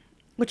date.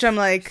 which I'm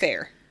like,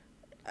 Fair.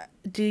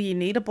 do you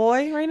need a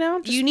boy right now?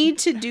 Just- You need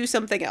to do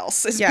something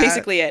else is Yeah.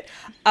 basically it.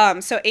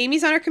 So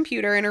Amy's on her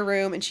computer in her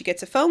room and she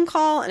gets a phone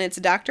call and it's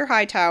Dr.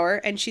 Hightower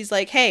and she's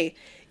like, hey,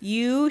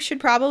 you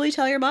should probably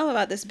tell your mom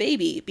about this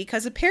baby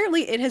because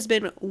apparently it has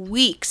been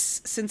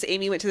weeks since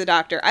Amy went to the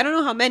doctor. I don't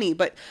know how many,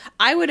 but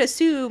I would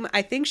assume,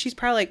 I think she's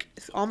probably like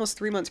almost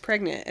 3 months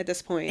pregnant at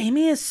this point.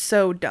 Amy is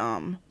so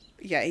dumb.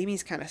 Yeah,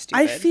 Amy's kind of stupid.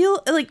 I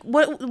feel like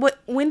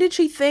when did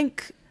she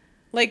think?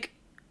 like,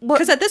 What-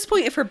 because at this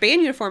point, if her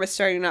band uniform is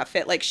starting to not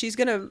fit, like she's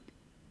gonna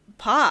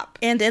pop.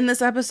 And in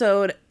this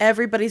episode,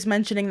 everybody's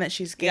mentioning that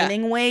she's Yeah.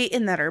 gaining weight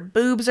and that her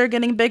boobs are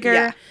getting bigger.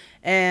 Yeah.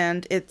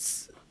 And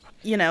it's,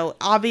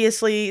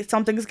 obviously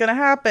something's going to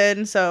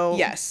happen. So,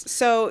 Yes.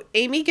 So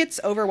Amy gets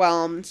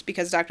overwhelmed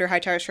because Dr.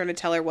 Hightower is trying to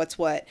tell her what's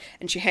what,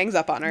 and she hangs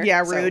up on her.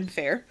 Yeah, So, rude.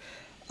 fair.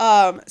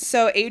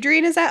 So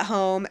Adrian is at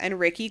home, and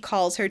Ricky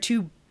calls her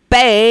to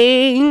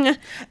bang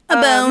a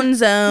bone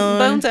zone.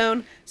 Bone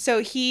zone. So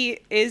he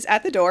is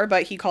at the door,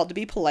 but he called to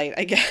be polite,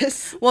 I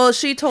guess. Well,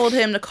 she told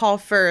him to call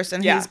first,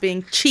 and Yeah. he's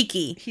being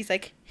cheeky. He's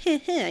like,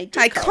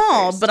 I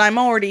called, but I'm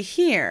already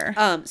here.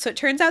 So it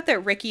turns out that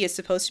Ricky is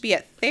supposed to be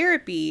at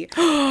therapy,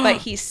 but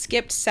he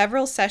skipped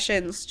several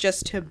sessions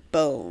just to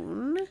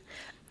bone.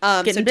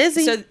 Getting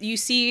busy. So you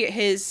see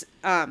his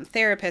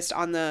therapist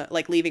on the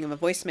leaving him a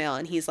voicemail,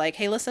 and he's like,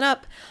 "Hey, listen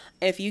up.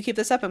 If you keep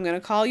this up, I'm gonna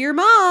call your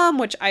mom,"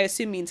 which I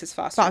assume means his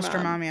foster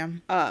mom,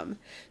 yeah.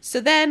 So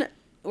then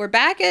we're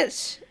back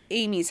at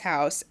Amy's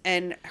house,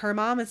 and her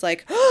mom is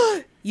like,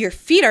 "Oh, your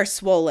feet are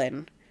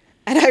swollen."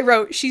 And I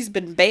wrote, she's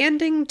been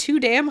banding too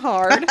damn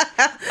hard.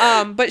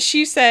 But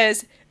she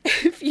says,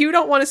 if you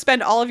don't want to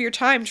spend all of your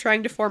time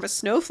trying to form a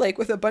snowflake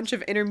with a bunch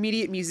of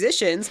intermediate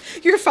musicians,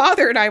 your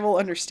father and I will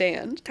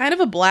understand. Kind of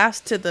a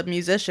blast to the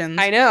musicians.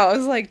 I know. I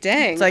was like,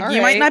 dang. It's like, all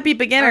you might right, not be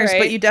beginners, all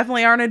but right. you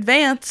definitely aren't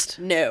advanced.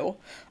 No.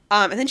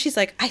 And then she's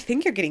like, I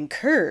think you're getting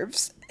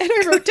curves. And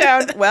I wrote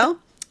down, well,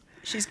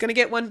 she's going to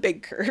get one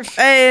big curve.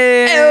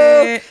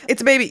 Hey,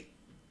 it's a baby.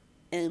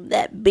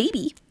 that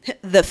baby,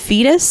 the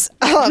fetus.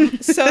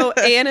 So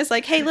Anne is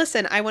like, hey,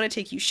 listen, I want to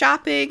take you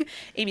shopping.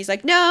 Amy's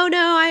like,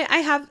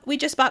 no, we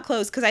just bought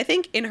clothes. Because I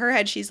think in her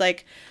head, she's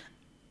like,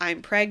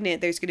 I'm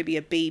pregnant. There's going to be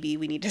a baby.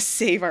 We need to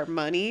save our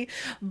money.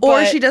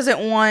 Or she doesn't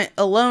want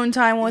alone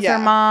time with her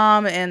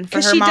mom, and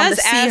for her mom to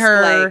see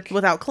her like,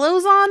 without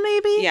clothes on,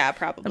 maybe? Yeah,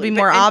 probably. It'd be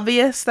more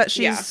obvious that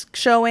she's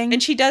showing.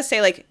 And she does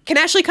say, like, can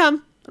Ashley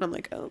come? And I'm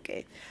like, oh,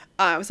 okay.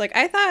 I was like,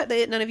 I thought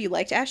that none of you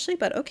liked Ashley,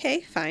 but okay,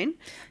 fine.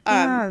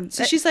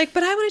 So she's like,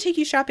 but I want to take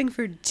you shopping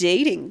for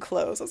dating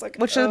clothes. I was like,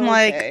 which is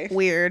like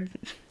weird.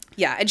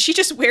 Yeah, and she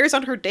just wears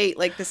on her date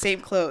like the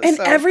same clothes. And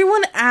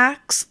everyone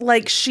acts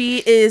like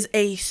she is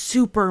a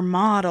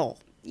supermodel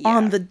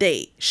on the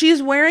date.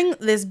 She's wearing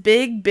this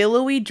big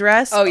billowy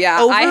dress. Oh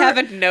yeah, I have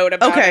a note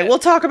about it. Okay, we'll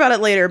talk about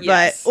it later,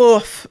 but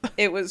oof.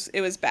 It was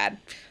bad.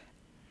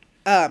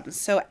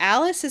 So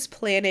Alice is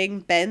planning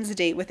Ben's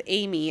date with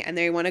Amy, and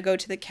they want to go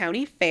to the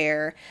county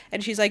fair,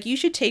 and she's like, you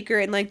should take her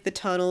in like the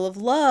tunnel of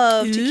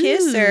love to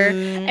kiss her.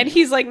 And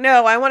he's like,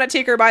 no, I want to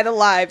take her by the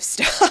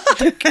livestock.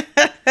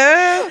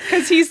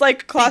 Because he's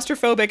like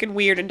claustrophobic and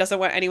weird and doesn't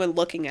want anyone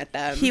looking at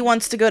them. He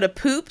wants to go to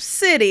Poop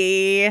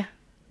City.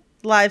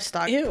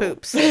 Livestock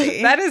Poop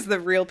City. That is the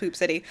real Poop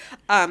City.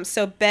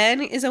 So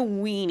Ben is a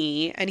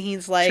weenie, and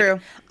he's like,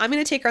 I'm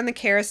going to take her on the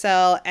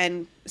carousel,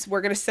 and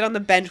we're going to sit on the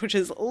bench, which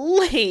is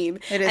lame.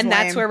 It is and lame.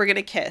 That's where we're going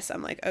to kiss.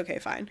 I'm like, okay,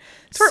 fine.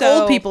 It's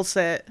where old people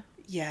sit.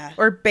 Yeah.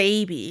 Or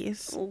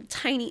babies.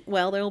 Tiny.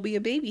 Well, there will be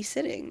a baby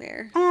sitting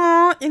there.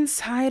 Aw,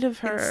 inside of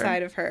her.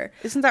 Inside of her.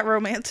 Isn't that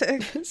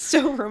romantic?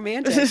 So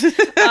romantic.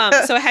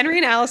 So Henry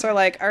and Alice are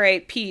like, all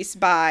right, peace,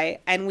 bye.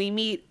 And we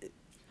meet...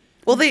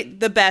 Well,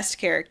 the best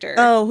character.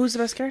 Oh, who's the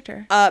best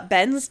character?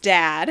 Ben's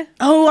dad.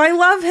 Oh, I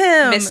love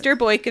him. Mr.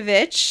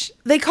 Boykovich.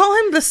 They call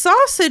him the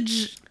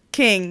Sausage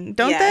King,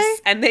 don't they?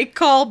 And they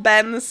call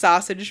Ben the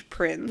Sausage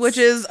Prince. Which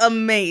is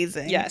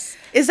amazing. Yes.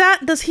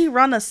 Does he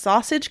run a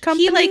sausage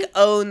company? He, like,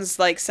 owns,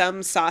 like,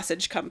 some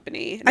sausage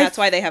company. And that's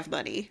why they have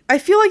money. I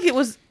feel like it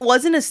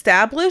wasn't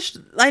established.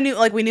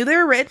 We knew they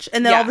were rich,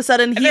 and then all of a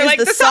sudden he is like,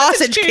 the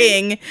Sausage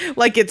King.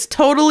 Like, it's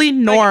totally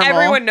normal. Like,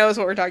 everyone knows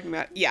what we're talking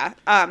about. Yeah.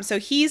 So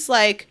he's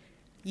like,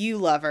 you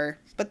love her,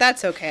 but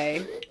that's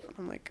okay.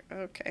 I'm like,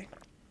 okay.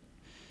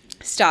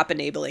 Stop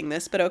enabling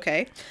this, but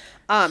okay.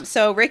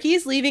 So Ricky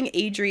is leaving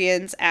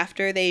Adrian's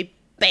after they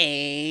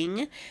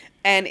bang,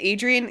 and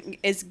Adrian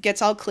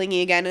gets all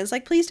clingy again and is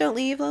like, please don't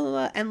leave, blah, blah,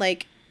 blah, and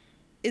like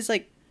is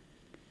like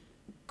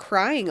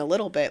crying a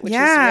little bit, which is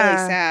really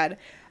sad.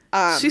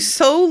 She's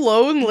so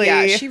lonely.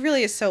 Yeah, she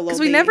really is so lonely.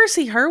 Because we never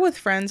see her with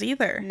friends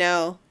either.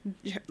 No.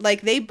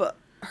 Like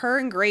her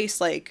and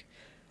Grace, like,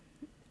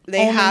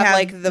 they have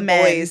like the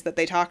boys that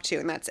they talk to,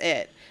 and that's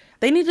it.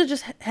 They need to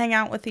just hang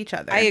out with each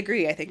other. I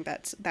agree. I think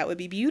that would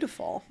be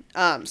beautiful.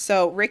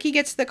 So Ricky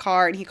gets to the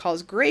car, and he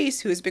calls Grace,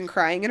 who has been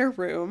crying in her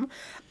room.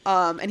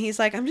 And he's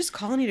like, I'm just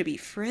calling you to be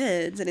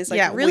friends. And it's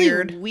like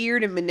really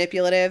weird and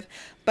manipulative.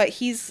 But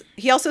he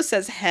also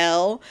says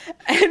hell.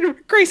 And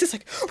Grace is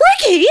like,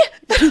 Ricky!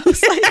 And I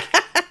was like,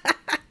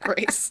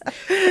 Grace.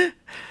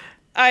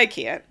 I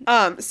can't.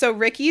 So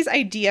Ricky's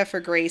idea for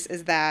Grace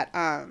is that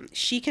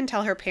she can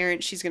tell her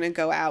parents she's going to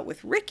go out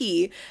with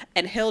Ricky,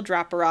 and he'll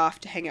drop her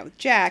off to hang out with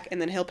Jack,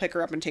 and then he'll pick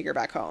her up and take her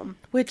back home.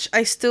 Which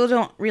I still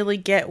don't really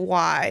get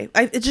why.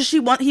 It's just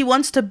he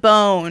wants to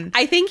bone.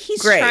 I think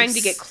he's Grace. trying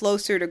to get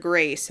closer to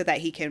Grace so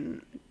that he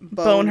can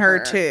bone her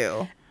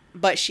too.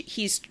 But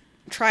he's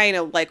trying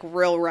a like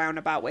real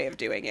roundabout way of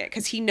doing it,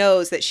 because he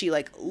knows that she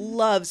like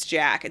loves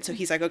Jack, and so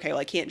he's like, okay, well,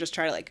 I can't just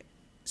try to like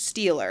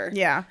steal her.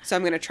 Yeah. So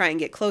I'm going to try and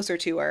get closer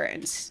to her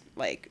and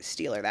like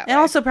steal her that way. And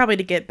also probably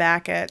to get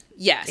back at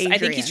Adrian. I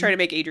think he's trying to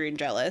make Adrian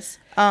jealous.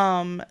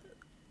 Also,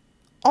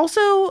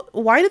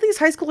 why do these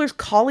high schoolers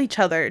call each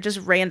other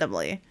just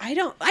randomly? I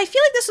feel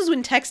like this was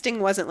when texting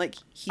wasn't like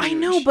huge. I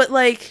know, but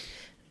like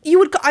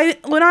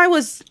when I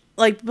was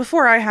like,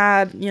 before I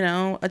had,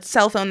 a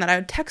cell phone that I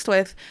would text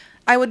with,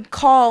 I would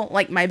call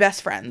like my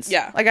best friends.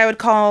 Yeah. Like I would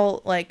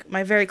call like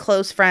my very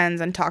close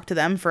friends and talk to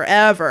them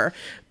forever.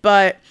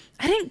 But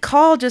I didn't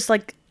call just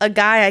like a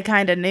guy I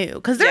kind of knew,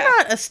 because they're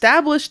not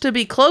established to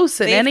be close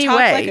in any way. They've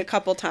talked like a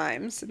couple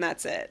times, and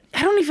that's it.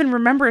 I don't even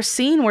remember a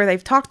scene where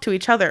they've talked to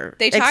each other.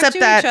 They talked to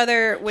each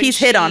other when he's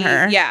hit on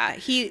her. Yeah,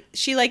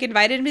 she like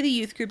invited him to the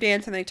youth group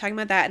dance, and they're talking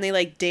about that, and they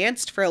like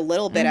danced for a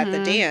little bit at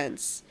the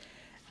dance.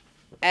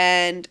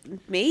 And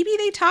maybe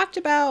they talked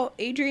about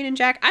Adrian and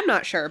Jack. I'm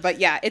not sure. But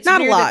yeah, it's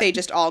not weird that they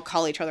just all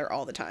call each other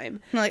all the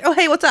time. They're like, oh,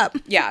 hey, what's up?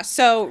 Yeah.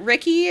 So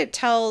Ricky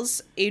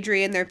tells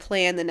Adrian their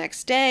plan the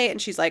next day.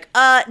 And she's like,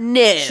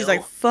 no. She's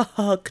like,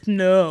 fuck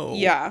no.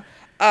 Yeah.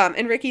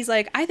 And Ricky's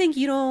like, I think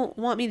you don't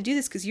want me to do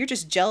this because you're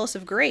just jealous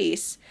of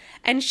Grace.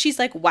 And she's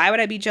like, why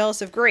would I be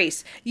jealous of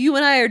Grace? You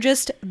and I are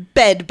just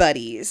bed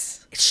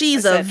buddies.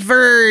 She's a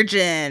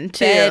virgin,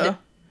 too. Bed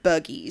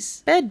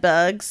buggies. Bed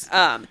bugs.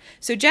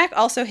 So Jack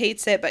also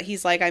hates it, but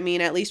he's like, I mean,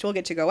 at least we'll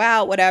get to go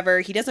out, whatever.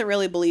 He doesn't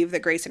really believe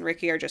that Grace and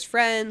Ricky are just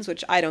friends,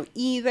 which I don't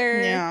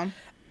either. Yeah.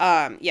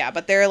 Yeah,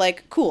 but they're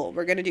like, cool,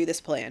 we're gonna do this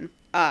plan.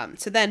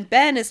 So then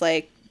Ben is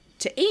like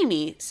to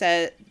Amy,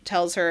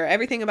 tells her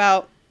everything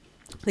about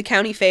the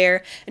county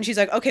fair, and she's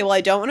like, okay, well,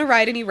 I don't want to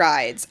ride any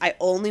rides. I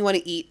only want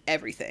to eat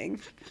everything.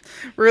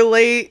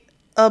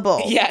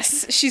 Relatable.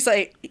 Yes. She's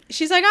like,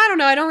 I don't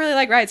know, I don't really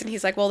like rides. And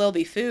he's like, well, there'll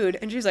be food.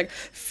 And she's like,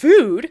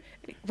 food?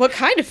 What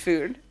kind of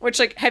food? Which,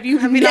 like, have you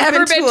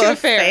never been to a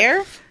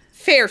fair?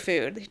 Fair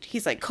food.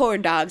 He's like,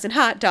 corn dogs and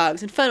hot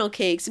dogs and funnel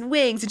cakes and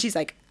wings. And she's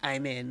like,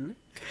 I'm in.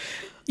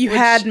 You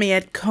had me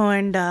at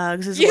corn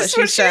dogs, is what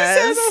she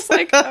says. I was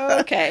like, oh,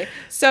 okay.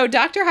 So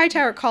Dr.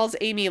 Hightower calls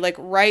Amy, like,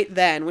 right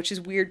then, which is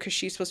weird because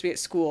she's supposed to be at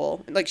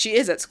school. Like, she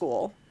is at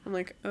school. I'm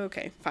like,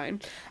 okay,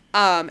 fine.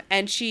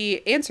 And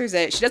she answers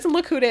it. She doesn't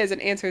look who it is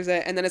and answers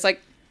it. And then it's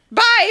like,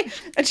 bye!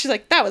 And she's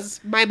like, that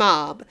was my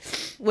mom.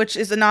 Which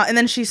is not... And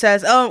then she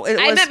says, oh, it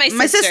was met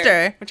my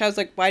sister. Which I was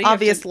like, why do you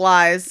Obvious have to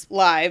lies.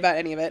 lie about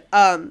any of it?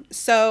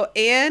 So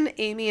Anne,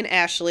 Amy, and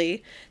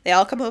Ashley, they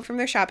all come home from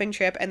their shopping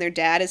trip, and their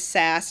dad is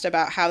sassed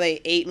about how they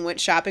ate and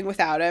went shopping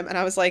without him. And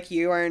I was like,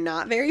 you are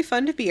not very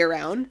fun to be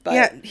around. But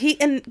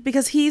yeah,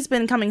 because he's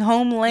been coming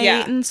home late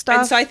and stuff.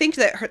 And so I think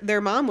that their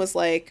mom was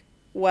like,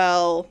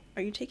 well,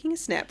 are you taking a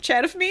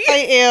Snapchat of me?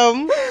 I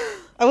am.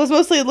 I was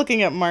mostly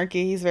looking at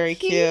Marky. He's very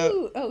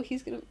cute. Oh,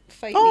 he's gonna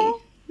fight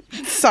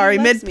me. Sorry,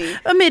 mid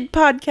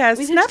podcast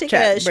we Snapchat take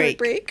a break. Short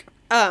break.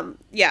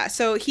 Yeah.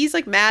 So he's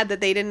like mad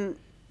that they didn't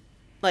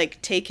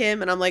like take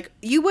him, and I'm like,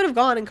 you would have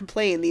gone and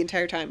complained the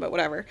entire time, but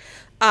whatever.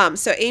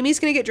 So Amy's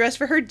gonna get dressed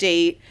for her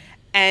date,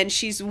 and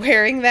she's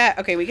wearing that.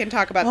 Okay, we can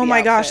talk about. Oh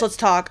my gosh, let's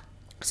talk.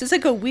 So it's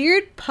like a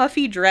weird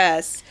puffy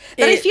dress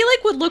that I feel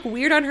like would look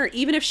weird on her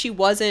even if she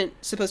wasn't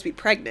supposed to be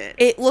pregnant.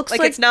 It looks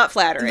like it's not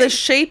flattering. The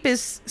shape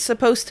is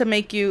supposed to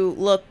make you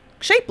look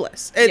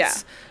shapeless.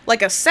 It's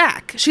like a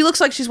sack. She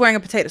looks like she's wearing a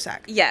potato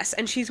sack. Yes,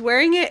 and she's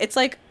wearing it. It's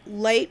like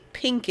light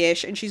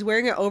pinkish, and she's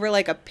wearing it over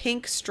like a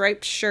pink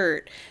striped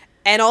shirt.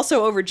 And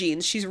also over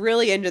jeans. She's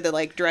really into the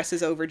like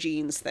dresses over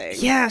jeans thing.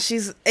 Yeah,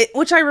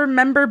 which I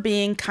remember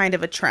being kind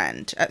of a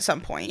trend at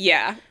some point.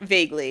 Yeah,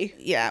 vaguely.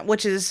 Yeah,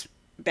 which is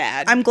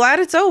bad. I'm glad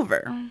it's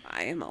over.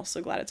 I am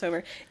also glad it's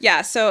over.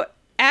 Yeah, so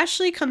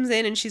Ashley comes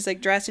in and she's like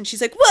dressed and she's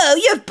like, whoa,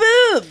 you have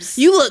boobs.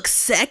 You look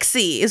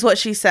sexy is what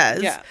she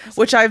says. Yeah.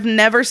 Which I've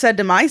never said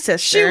to my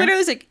sister. She literally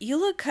was like, you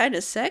look kind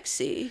of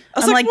sexy. I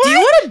was like, do you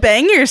want to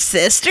bang your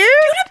sister? Do you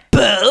want a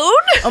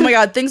bone? Oh my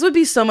god, things would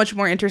be so much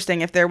more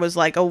interesting if there was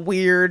like a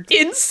weird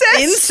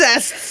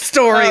incest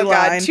storyline. Oh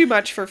god, too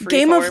much for Freeform.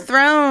 Game of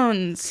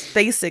Thrones,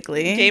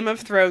 basically. Game of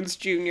Thrones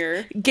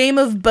Jr. Game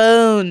of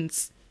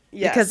Bones.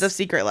 Yes. Because of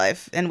Secret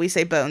Life, and we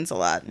say bones a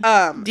lot.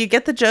 Do you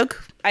get the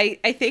joke? I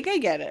think I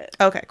get it.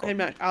 Okay, cool. I'm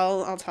not,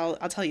 I'll tell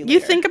you later.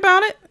 You think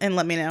about it and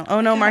let me know.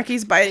 Oh no,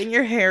 Marky's biting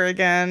your hair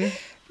again.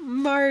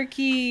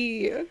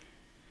 Marky.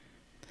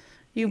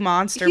 You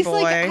monster He's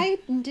boy. Like, I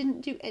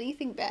didn't do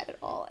anything bad at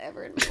all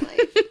ever in my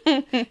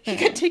life. He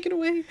got taken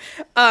away.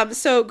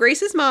 So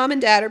Grace's mom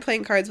and dad are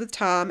playing cards with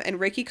Tom, and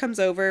Ricky comes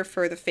over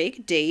for the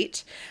fake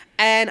date.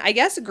 And I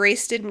guess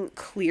Grace didn't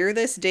clear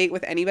this date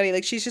with anybody.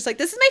 Like, she's just like,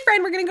 this is my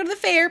friend. We're going to go to the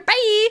fair.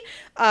 Bye.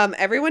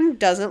 Everyone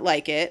doesn't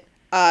like it.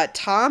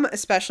 Tom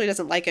especially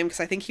doesn't like him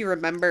because I think he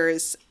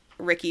remembers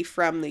Ricky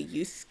from the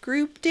youth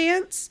group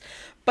dance.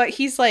 But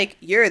he's like,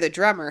 you're the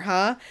drummer,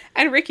 huh?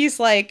 And Ricky's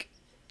like,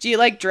 do you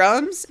like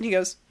drums? And he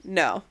goes,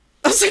 no.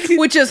 I was like,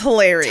 which is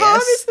hilarious. Tom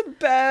is the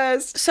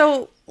best.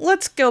 So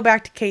let's go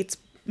back to Kate's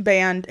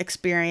band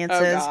experiences.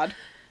 Oh, God.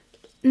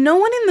 No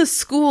one in the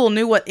school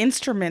knew what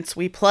instruments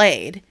we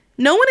played.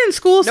 No one in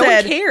school said... No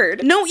one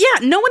cared.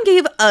 No one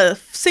gave a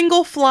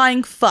single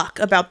flying fuck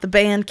about the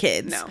band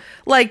kids. No.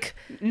 Like...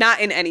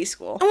 Not in any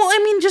school. Well, I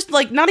mean, just,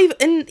 like, not even...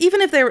 And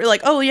even if they were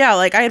like, oh, yeah,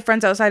 like, I had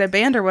friends outside of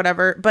band or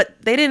whatever,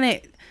 but they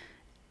didn't,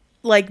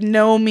 like,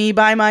 know me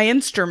by my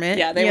instrument.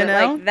 Yeah, they were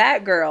like,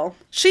 that girl.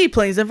 She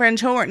plays a French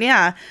horn.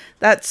 Yeah,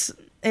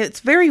 it's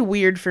very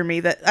weird for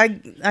me that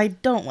I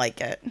don't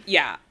like it.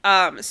 Yeah.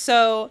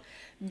 So...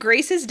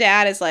 Grace's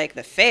dad is like,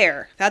 the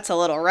fair, that's a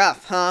little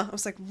rough, huh? I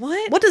was like,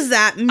 what? What does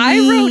that mean? I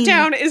wrote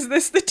down, is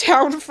this the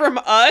town from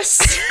Us?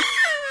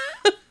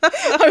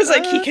 I was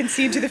like, he can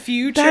see into the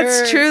future.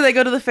 That's true. They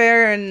go to the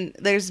fair and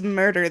there's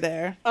murder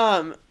there.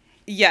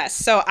 Yes.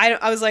 So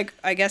I was like,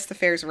 I guess the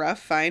fair's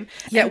rough. Fine.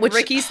 Yeah. And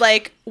Ricky's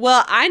like,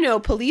 well, I know a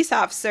police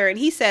officer and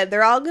he said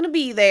they're all going to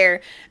be there.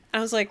 And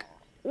I was like,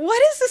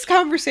 what is this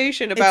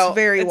conversation about? It's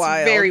very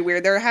wild. Very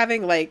weird. They're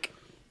having like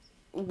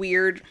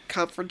weird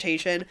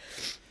confrontation.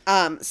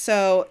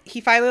 So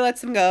he finally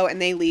lets them go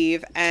and they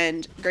leave,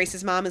 and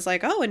Grace's mom is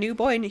like, oh, a new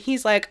boy, and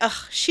he's like,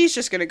 ugh, she's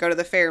just gonna go to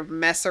the fair and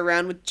mess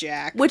around with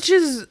Jack. Which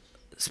is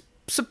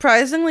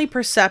surprisingly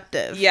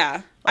perceptive.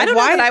 Yeah. I don't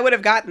know that I would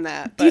have gotten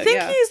that. Do you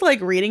think he's like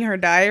reading her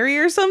diary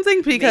or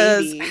something?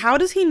 Because maybe. How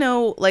does he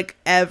know like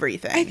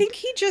everything? I think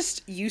he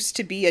just used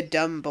to be a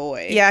dumb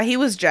boy. Yeah, he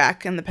was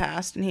Jack in the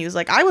past, and he was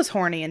like, I was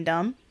horny and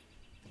dumb.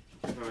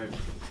 All right,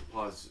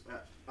 pause.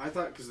 I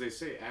thought, because they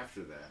say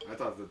after that, I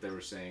thought that they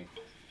were saying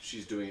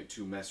she's doing it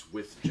to mess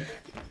with Jack.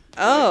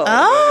 Oh.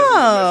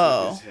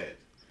 Oh. Mess with his head.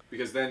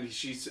 Because then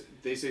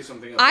they say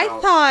something about,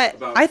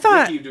 I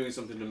thought Ricky doing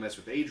something to mess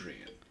with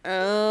Adrian.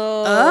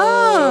 Oh.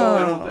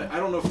 So I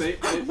don't know if they...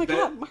 my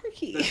god,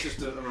 Marky. That's just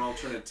an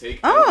alternate take.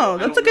 Oh,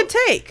 that's a good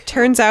take.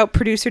 Turns out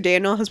producer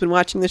Daniel has been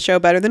watching the show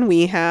better than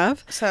we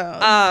have. So,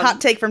 hot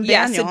take from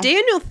Daniel. Yeah, so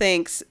Daniel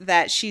thinks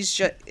that she's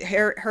just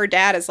her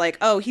dad is like,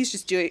 oh, she's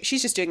just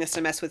doing this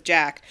to mess with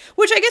Jack,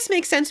 which I guess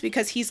makes sense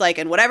because he's like,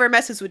 and whatever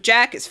messes with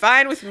Jack is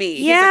fine with me.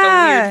 Yeah, he's like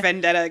a weird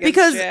vendetta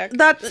against Jack.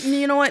 That,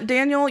 you know what,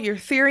 Daniel, your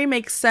theory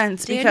makes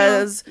sense. Daniel,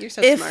 because you're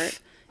so smart.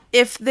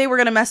 If they were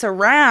gonna mess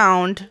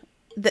around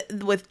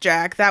with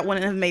Jack, that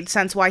wouldn't have made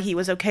sense why he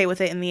was okay with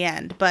it in the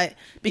end. But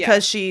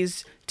because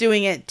she's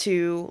doing it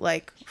to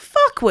like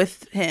fuck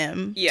with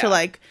him, to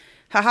like,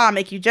 haha,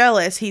 make you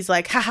jealous, he's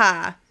like,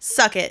 haha,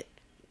 suck it.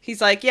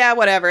 He's like, yeah,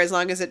 whatever, as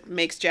long as it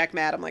makes Jack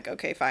mad. I'm like,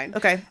 okay, fine.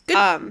 Okay,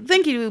 good.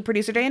 Thank you,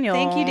 producer Daniel.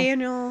 Thank you,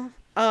 Daniel.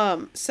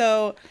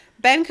 So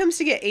Ben comes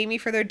to get Amy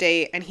for their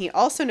date, and he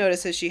also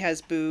notices she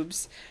has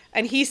boobs,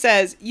 and he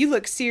says, "You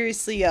look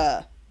seriously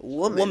a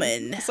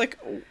woman." It's like,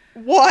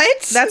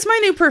 what? That's my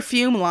new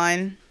perfume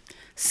line.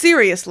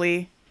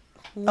 Seriously,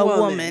 a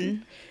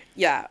woman.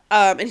 Yeah.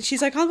 And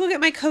she's like, I'll go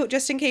get my coat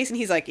just in case. And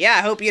he's like, yeah,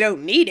 I hope you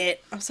don't need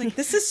it. I was like,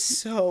 this is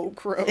so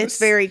gross. It's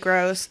very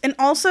gross. And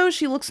also,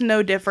 she looks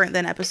no different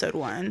than episode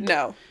 1.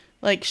 No.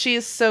 Like, she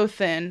is so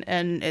thin,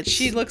 and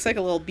she looks like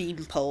a little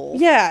beanpole.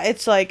 Yeah,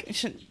 it's like,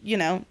 you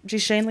know,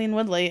 she's Shailene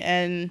Woodley,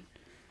 and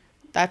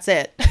that's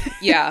it.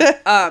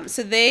 Yeah.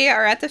 So they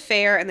are at the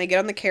fair, and they get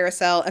on the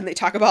carousel, and they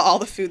talk about all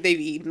the food they've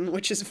eaten,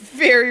 which is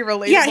very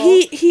relatable. Yeah,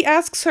 he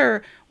asks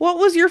her, what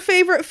was your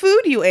favorite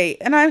food you ate?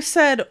 And I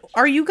said,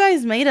 are you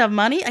guys made of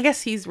money? I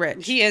guess he's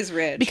rich. He is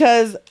rich.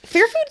 Because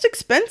fair food's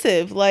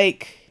expensive.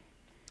 Like,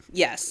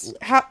 yes.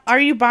 How are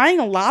you buying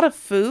a lot of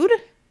food?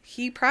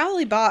 He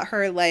probably bought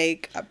her,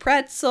 like, a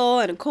pretzel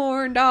and a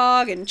corn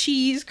dog and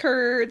cheese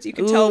curds. You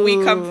can tell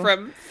we come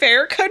from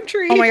fair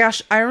country. Oh, my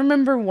gosh. I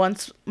remember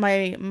once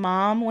my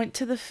mom went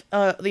to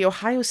the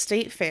Ohio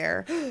State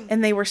Fair,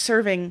 and they were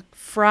serving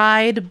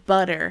fried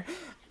butter.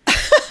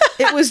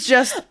 It was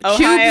just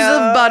cubes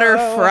of butter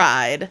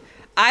fried.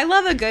 I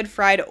love a good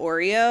fried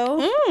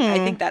Oreo. I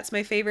think that's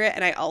my favorite.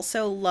 And I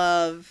also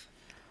love,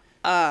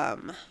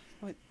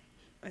 what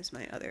is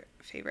my other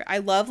favorite? I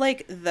love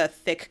like the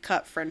thick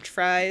cut French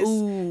fries.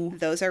 Ooh.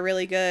 Those are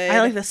really good.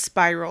 I like the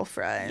spiral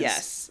fries.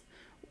 Yes.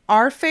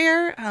 Our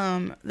fair,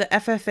 the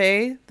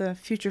FFA, the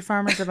Future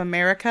Farmers of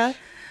America,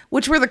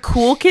 which were the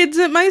cool kids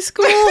at my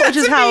school, which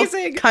is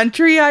amazing. How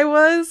country I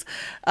was.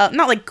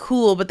 Not like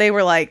cool, but they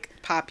were like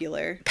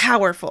popular,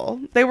 powerful.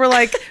 They were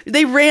like,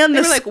 they ran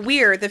they were like,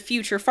 we're the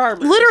future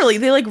farmers. Literally,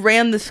 they like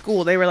ran the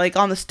school. They were like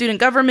on the student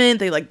government.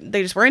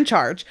 They just were in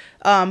charge.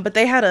 But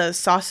they had a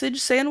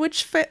sausage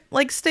sandwich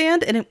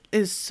stand, and it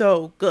is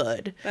so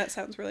good. That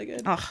sounds really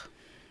good. Ugh.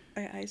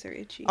 My eyes are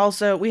itchy.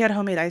 Also, we had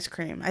homemade ice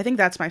cream. I think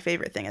that's my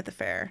favorite thing at the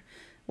fair,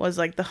 was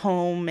like the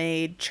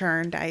homemade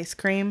churned ice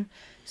cream.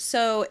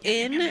 So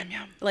yum.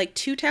 Like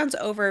 2 towns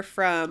over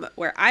from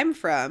where I'm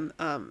from,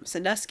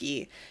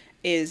 Sandusky,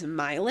 is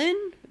Milan,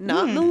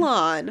 not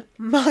Milan,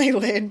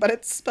 Milan, but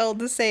it's spelled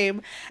the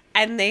same.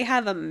 And they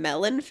have a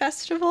melon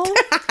festival.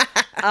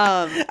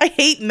 I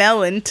hate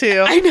melon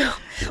too. I know.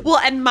 Well,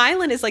 and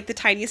Milan is like the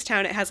tiniest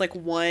town. It has like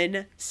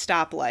 1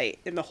 stoplight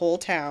in the whole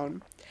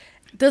town.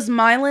 Does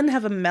Milan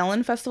have a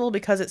melon festival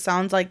because it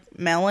sounds like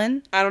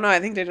melon? I don't know.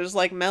 I think they just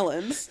like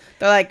melons.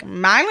 They're like,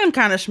 Milan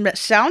kind of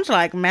sounds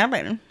like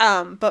melon.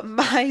 But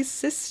my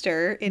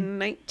sister in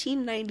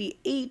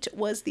 1998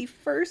 was the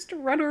first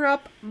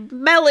runner-up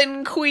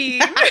melon queen.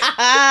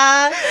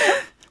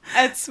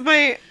 That's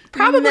probably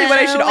melon what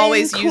I should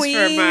always queen, use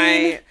for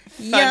my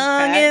fun young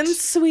fact. And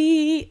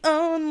sweet,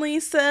 only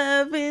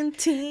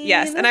 17.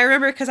 Yes, and I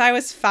remember because I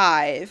was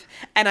 5,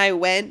 and I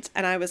went,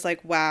 and I was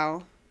like,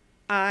 wow.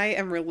 I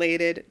am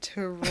related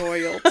to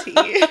royalty.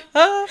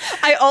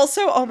 I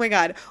also, oh my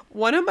God,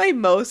 one of my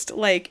most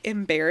like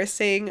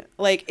embarrassing,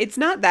 like it's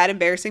not that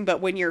embarrassing, but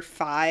when you're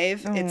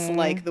 5, it's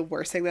like the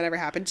worst thing that ever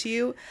happened to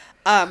you.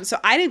 So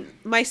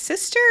my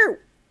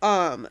sister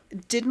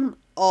didn't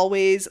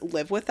always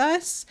live with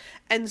us.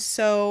 And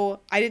so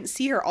I didn't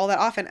see her all that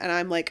often. And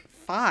I'm like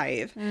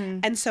 5.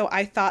 And so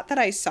I thought that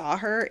I saw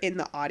her in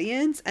the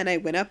audience, and I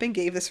went up and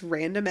gave this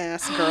random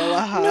ass girl a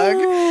hug.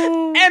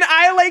 No. And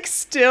I like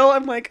still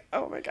am like,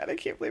 oh my God, I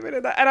can't believe I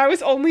did that. And I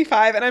was only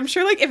 5, and I'm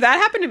sure like if that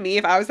happened to me,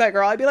 if I was that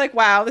girl, I'd be like,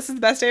 wow, this is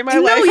the best day of my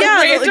life. Yeah,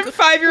 a random like,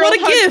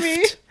 5-year-old what a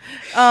gift.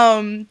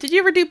 Did you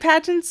ever do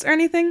pageants or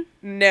anything?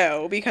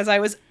 No, because I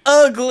was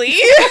ugly.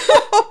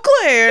 Oh,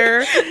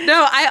 Claire.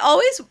 No,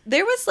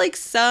 there was like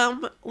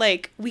some,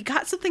 like, we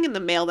got something in the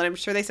mail that I'm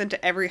sure they sent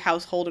to every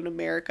household in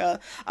America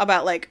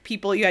about like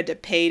people you had to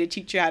pay to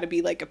teach you how to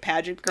be like a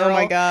pageant girl. Oh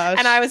my gosh.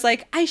 And I was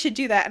like, I should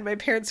do that. And my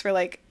parents were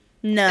like,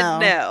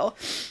 no.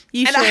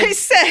 You and should I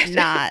said,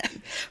 not.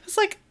 I was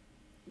like,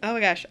 oh my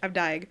gosh, I'm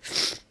dying.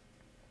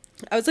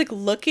 I was like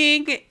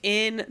looking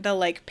in the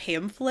like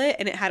pamphlet,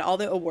 and it had all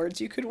the awards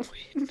you could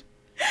win.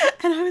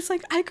 And I was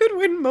like, I could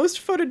win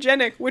most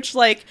photogenic, which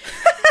like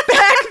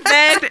back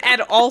then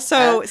and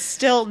also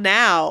still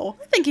now.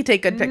 I think you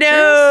take good pictures.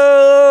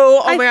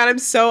 No. Oh my god, I'm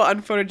so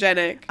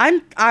unphotogenic.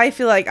 I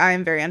feel like I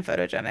am very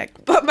unphotogenic.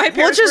 But my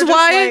parents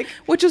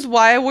which is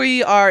why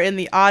we are in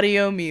the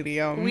audio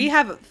medium. we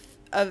have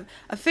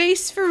a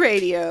face for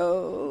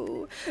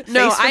radio.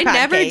 No, Face for I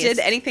never podcast. did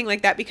anything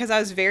like that because I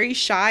was very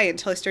shy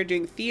until I started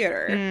doing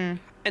theater.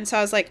 And so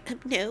I was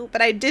like, no,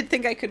 but I did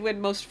think I could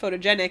win most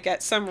photogenic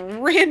at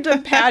some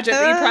random pageant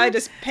that you probably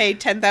just pay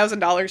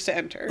 $10,000 to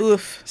enter.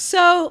 Oof.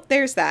 So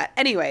there's that.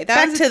 Anyway,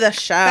 Back to the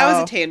show. That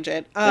was a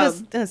tangent.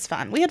 It was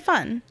fun. We had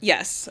fun.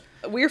 Yes,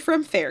 we're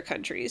from fair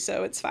country,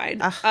 so it's fine.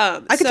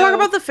 I could talk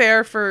about the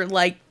fair for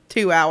like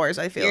 2 hours,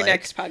 I feel your like.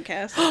 next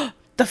podcast.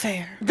 The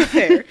fair. The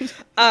fair.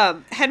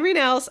 Henry and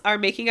Alice are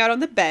making out on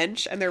the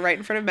bench, and they're right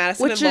in front of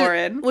Madison and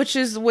Lauren. Which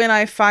is when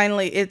I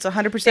finally, it's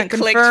 100% It clicked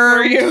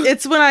confirmed. for you.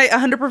 It's when I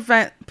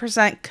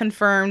 100%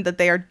 confirmed that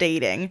they are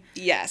dating.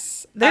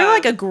 Yes. They're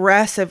like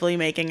aggressively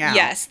making out.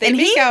 Yes, they And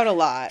make out a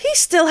lot. He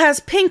still has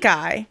pink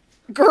eye.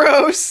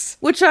 Gross.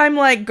 Which I'm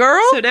like,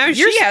 girl. So now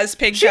she has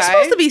pink She's eye.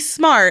 supposed to be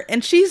smart,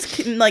 and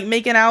she's like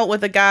making out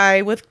with a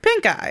guy with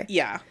pink eye.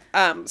 Yeah.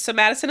 So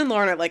Madison and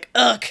Lauren are like,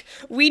 ugh,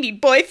 we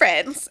need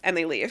boyfriends. And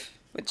they leave,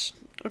 which,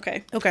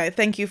 okay. Okay,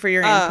 thank you for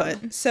your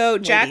input. So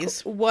Jack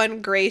ladies.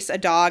 won Grace a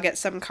dog at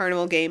some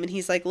carnival game, and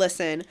he's like,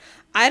 listen,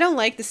 I don't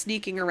like the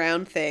sneaking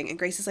around thing. And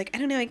Grace is like, I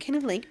don't know, I kind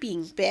of like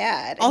being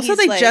bad. And Also, he's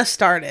they like, just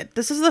started.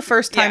 This is the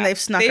first time yeah, they've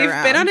snuck they've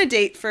around. been on a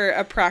date for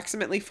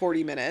approximately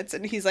 40 minutes,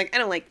 and he's like, I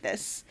don't like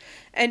this.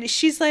 And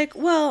she's like,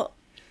 well,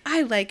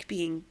 I like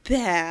being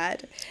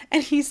bad.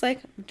 And he's like,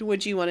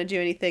 would you want to do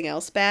anything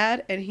else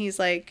bad? And she's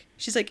like,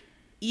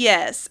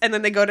 yes. And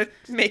then they go to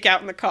make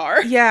out in the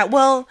car. Yeah,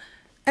 well,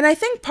 and I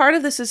think part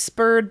of this is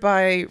spurred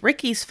by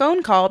Ricky's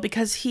phone call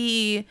because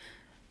he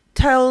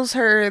tells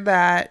her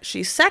that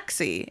she's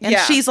sexy. And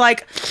Yeah. she's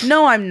like,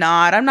 no, I'm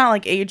not. I'm not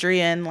like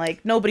Adrian.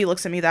 Like, nobody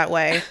looks at me that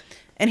way.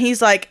 And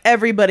he's like,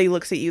 everybody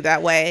looks at you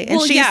that way. And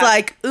Well, she's yeah.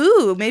 like,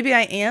 ooh, maybe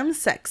I am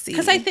sexy.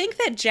 Because I think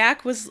that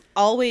Jack was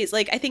always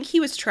like, I think he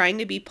was trying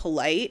to be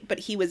polite, but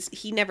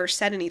he never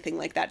said anything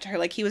like that to her.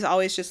 Like, he was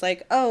always just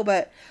like, oh,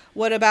 but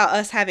what about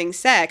us having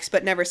sex?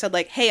 But never said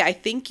like, hey, I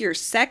think you're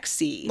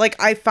sexy.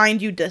 like, I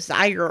find you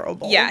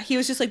desirable. yeah, he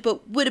was just like,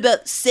 but what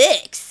about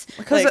sex?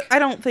 Because Like, I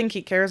don't think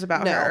he cares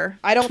about no, her.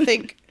 I don't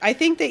think, I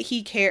think that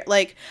he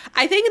like,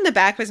 I think in the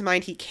back of his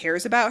mind he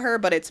cares about her,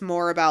 but it's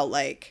more about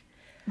like,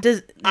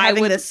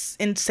 Having would- this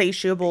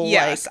insatiable,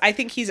 yes, like, I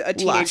think he's a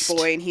teenage lust.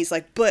 boy and he's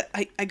like, but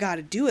I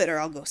gotta do it or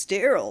I'll go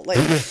sterile. Like,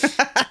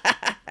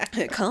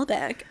 call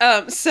back.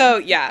 So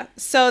yeah,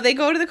 so they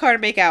go to the car to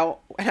make out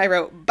and I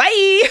wrote,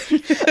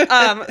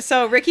 bye.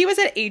 So Ricky was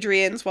at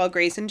Adrian's while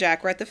Grace and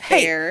Jack were at the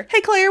fair.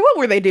 Hey, Claire, what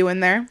were they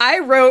doing there? I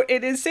wrote,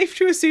 it is safe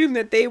to assume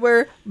that they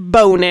were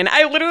boning.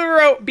 I literally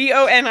wrote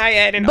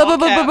BONIN in all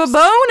caps.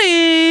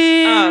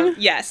 Boning.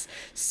 Yes.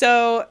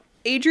 So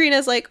Adrian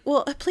is like,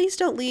 well, please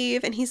don't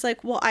leave. And he's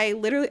like, well, I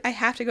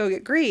have to go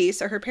get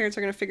Grace or her parents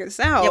are going to figure this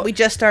out. Yeah, we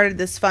just started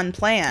this fun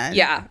plan.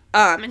 Yeah.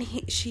 And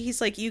she's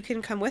like, you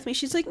can come with me.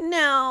 She's like,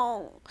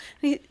 no.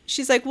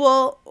 She's like,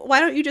 well, why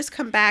don't you just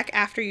come back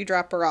after you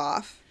drop her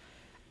off?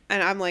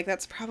 And I'm like,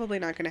 that's probably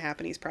not going to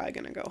happen. He's probably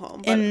going to go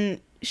home. But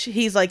And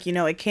he's like,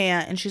 I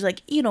can't. And she's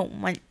like, you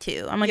don't want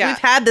to. I'm like, Yeah. we've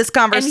had this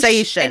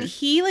conversation. And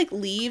he like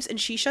leaves and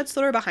she shuts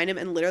the door behind him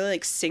and literally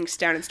like sinks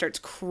down and starts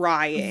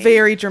crying.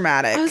 Very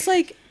dramatic. I was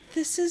like,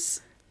 this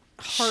is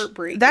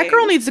heartbreaking. That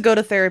girl needs to go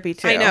to therapy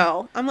too. I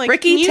know. I'm like,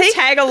 Ricky, can you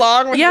tag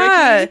along with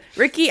Yeah, Ricky?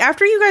 Ricky,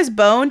 after you guys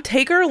bone,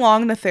 take her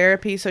along to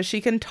therapy so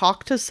she can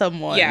talk to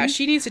someone. Yeah,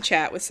 she needs to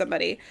chat with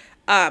somebody.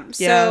 Yeah,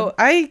 So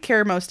I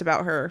care most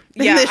about her.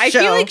 in yeah, this I show.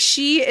 feel like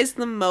she is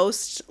the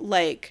most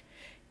like,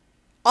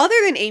 other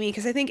than Amy,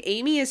 because I think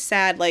Amy is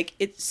sad. Like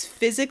it's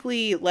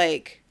physically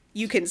like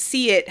you can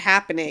see it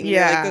happening. You're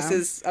Yeah. like this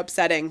is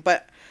upsetting,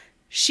 but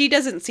she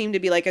doesn't seem to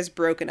be like as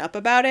broken up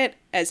about it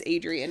as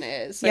Adrian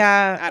is. Like,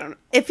 Yeah. I don't know.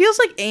 It feels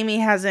like Amy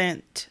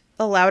hasn't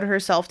allowed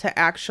herself to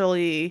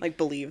actually Like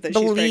believe that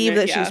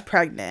she's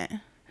pregnant.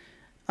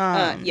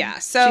 Yeah,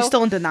 so She's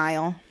still in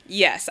denial.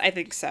 yes, I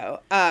think so.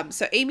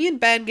 So Amy and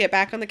Ben get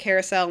back on the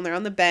carousel and they're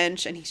on the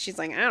bench, and she's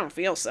like, I don't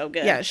feel so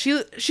good. Yeah, she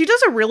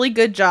does a really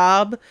good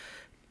job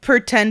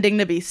pretending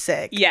to be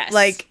sick. Yes.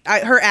 Like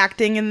her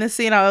acting in this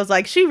scene, I was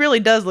like, she really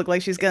does look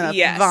like she's gonna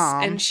Yes,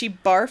 vom. and she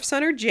barfs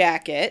on her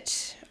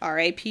jacket.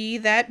 R.I.P.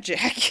 that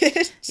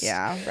jacket.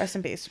 Yeah, rest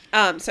in peace.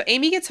 So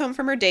Amy gets home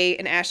from her date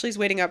and Ashley's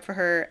waiting up for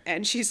her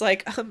and she's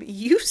like,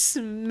 you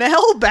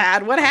smell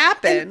bad. What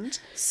happened?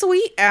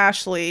 Sweet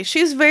Ashley.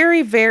 She's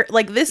very, very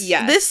like this.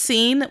 Yes. This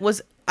scene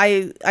was.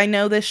 I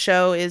know this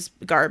show is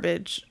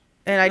garbage,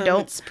 and I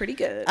don't. It's pretty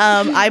good.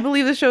 I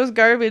believe the show is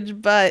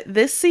garbage, but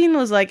this scene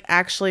was like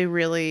actually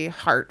really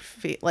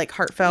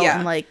heartfelt Yeah.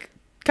 and like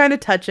kind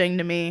of touching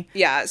to me.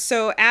 Yeah,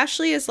 so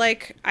Ashley is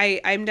like,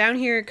 I'm down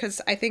here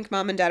because I think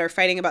mom and dad are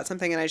fighting about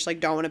something and I just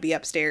like don't want to be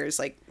upstairs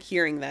like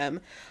hearing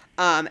them.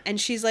 And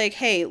she's like,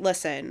 hey,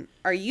 listen,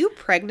 are you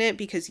pregnant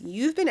because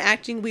you've been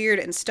acting weird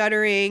and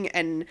stuttering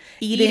and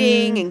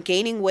eating and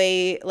gaining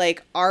weight?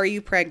 Like, are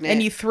you pregnant?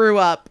 And you threw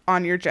up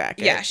on your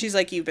jacket. Yeah, she's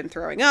like, you've been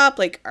throwing up.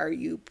 Like, are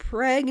you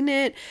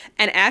pregnant?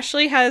 And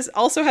Ashley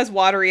also has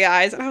watery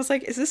eyes. And I was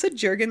like, is this a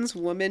Juergens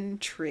woman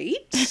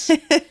trait?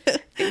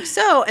 I think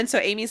so. And so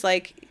Amy's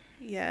like,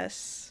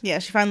 yes. Yeah,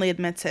 she finally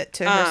admits it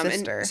to her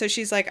sister. And so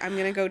she's like, I'm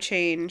going to go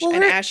change. Well,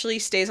 and Ashley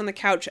stays on the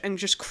couch and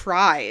just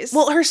cries.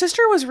 Well, her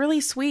sister was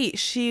really sweet.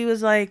 She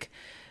was like,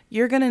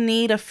 you're going to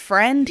need a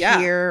friend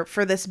here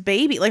for this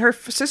baby. Like, her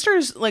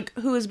sister's, like,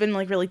 who has been,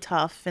 like, really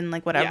tough and,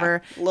 like,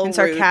 whatever, and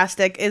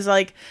sarcastic, is,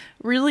 like,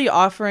 really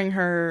offering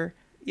her,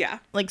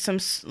 like, some,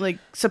 like,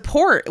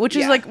 support, which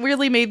is, like,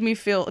 really made me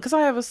feel, because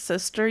I have a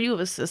sister, you have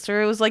a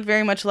sister. It was, like,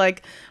 very much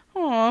like,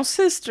 oh,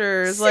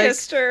 sisters. Like,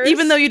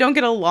 even though you don't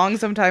get along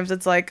sometimes,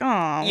 it's like,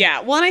 oh.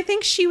 Yeah, well, and I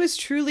think she was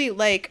truly,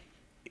 like,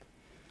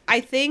 I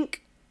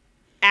think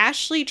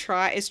Ashley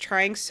is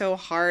trying so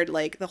hard,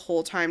 like, the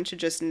whole time to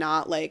just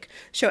not, like,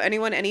 show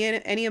anyone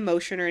any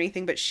emotion or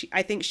anything, but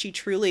I think she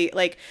truly,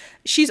 like,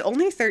 she's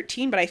only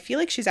 13, but I feel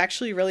like she's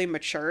actually really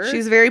mature.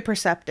 She's very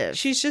perceptive.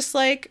 She's just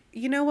like,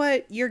 you know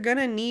what, you're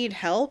gonna need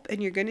help,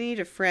 and you're gonna need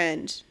a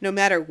friend, no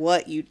matter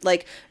what you,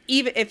 like,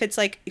 even if it's,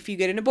 like, if you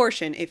get an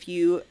abortion, if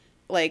you...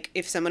 like,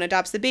 if someone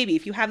adopts the baby,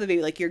 if you have the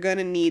baby, like, you're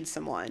gonna need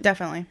someone.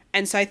 Definitely.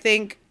 And so I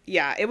think,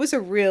 yeah, it was a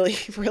really,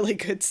 really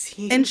good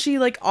scene. And she,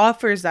 like,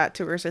 offers that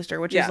to her sister,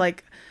 which is,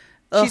 like...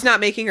 Ugh. She's not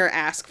making her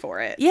ask for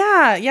it.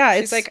 Yeah.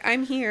 She's like,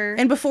 I'm here.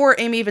 And before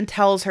Amy even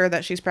tells her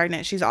that she's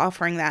pregnant, she's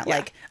offering that,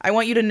 like, I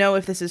want you to know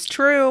if this is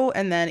true,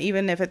 and then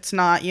even if it's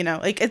not, you know,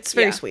 like, it's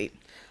very sweet.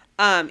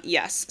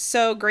 Yes.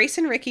 So Grace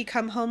and Ricky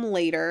come home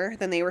later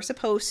than they were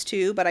supposed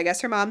to, but I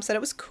guess her mom said it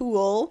was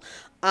cool.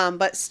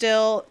 But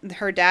still,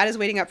 her dad is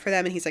waiting up for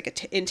them, and he's,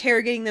 like,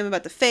 interrogating them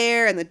about the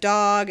fair and the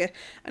dog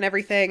and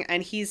everything.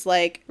 And he's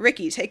like,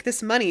 Ricky, take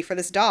this money for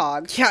this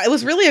dog. Yeah, it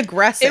was really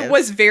aggressive. It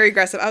was very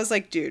aggressive. I was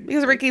like, dude.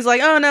 Because Ricky's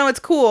like, oh, no, it's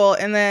cool.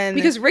 And then...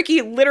 because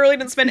Ricky literally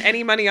didn't spend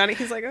any money on it.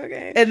 He's like,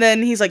 okay. And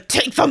then he's like,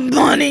 take the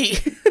money.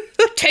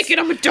 Take it,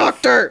 I'm a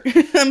doctor.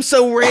 I'm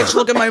so rich,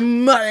 look at my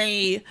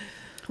money.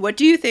 What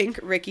do you think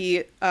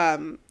Ricky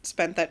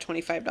spent that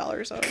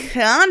 $25 on?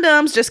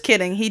 Condoms. Just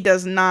kidding. He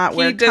does not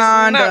wear condoms. He does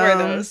not wear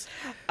those.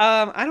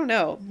 I don't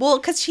know. Well,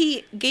 because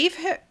he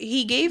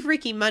gave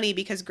Ricky money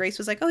because Grace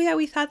was like, oh yeah,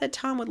 we thought that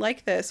Tom would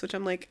like this, which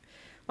I'm like,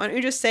 why don't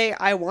you just say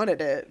I wanted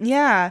it?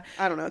 Yeah.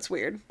 I don't know. It's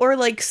weird. Or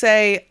like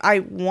say I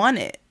want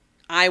it.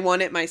 I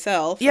want it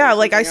myself. Yeah,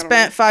 like I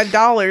spent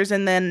 $5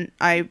 and then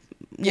I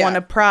won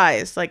a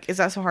prize. Like, is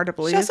that so hard to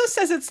believe? She also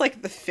says it's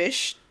like the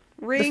fish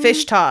ring. The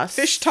fish toss.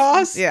 Fish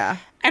toss? Yeah.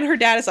 And her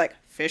dad is like,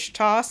 fish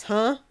toss,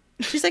 huh?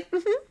 She's like,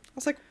 mm-hmm. I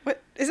was like,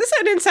 what? Is this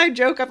an inside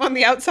joke up on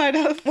the outside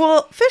of?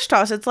 Well, fish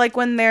toss, it's like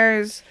when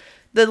there's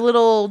the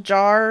little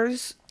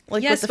jars,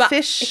 like with the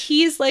fish.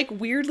 He's like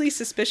weirdly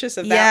suspicious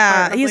of that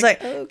part. Yeah, he's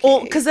like, okay.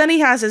 Well, because then he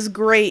has his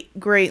great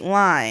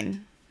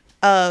line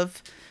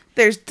of,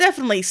 there's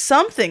definitely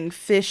something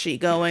fishy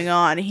going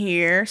on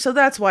here. So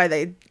that's why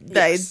they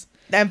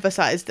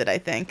emphasized it, I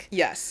think.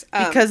 Yes.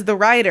 Because the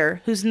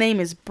writer, whose name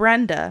is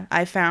Brenda,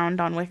 I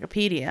found on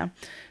Wikipedia.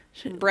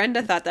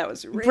 Brenda thought that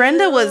was real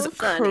Brenda was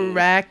funny.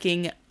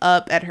 Cracking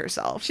up at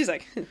herself. She's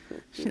like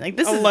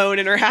this alone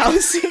in her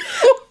house.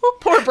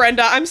 Poor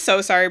Brenda. I'm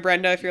so sorry,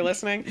 Brenda, if you're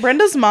listening.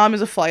 Brenda's mom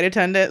is a flight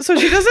attendant, so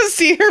she doesn't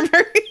see her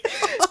very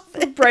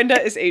often.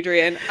 Brenda is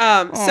Adrian.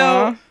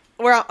 So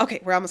we're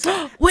almost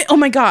done. Wait, oh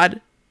my god.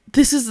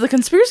 This is the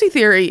conspiracy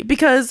theory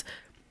because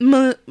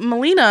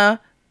Melina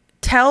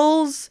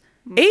tells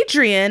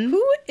Adrian.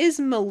 Who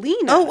is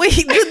Melina? Oh wait,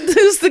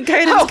 who's the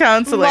guidance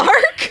counselor?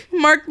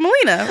 Mark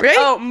Molina, right?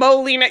 Oh,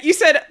 Molina. You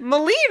said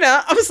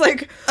Melina. I was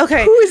like,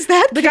 okay, who is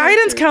that? The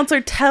guidance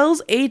counselor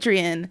tells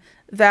Adrian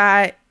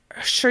that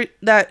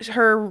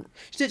her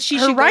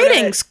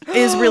writing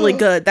is really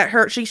good.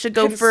 That she should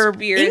go for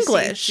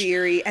English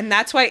theory, and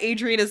that's why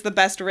Adrian is the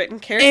best written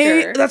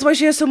character. And that's why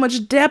she has so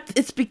much depth.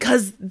 It's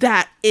because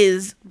that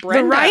is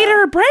the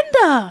writer,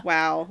 Brenda.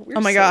 Wow.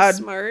 Oh my god.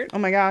 Smart. Oh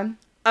my god.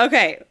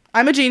 Okay.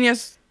 I'm a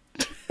genius.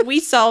 We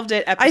solved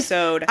it.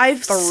 Episode.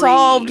 I've 3.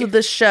 solved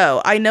the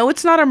show. I know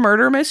it's not a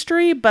murder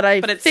mystery, but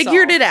I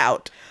figured it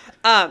out.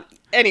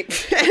 Anyway,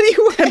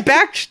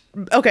 back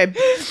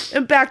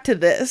to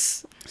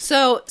this.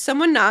 So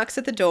someone knocks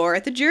at the door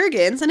at the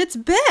Juergens, and it's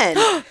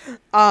Ben.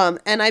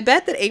 And I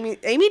bet that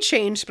Amy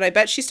changed, but I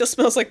bet she still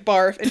smells like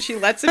barf, and she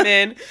lets him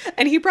in.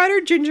 And he brought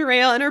her ginger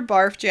ale and her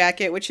barf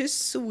jacket, which is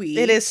sweet.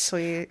 It is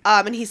sweet.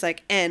 And he's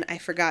like, and I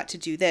forgot to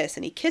do this,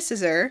 and he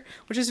kisses her,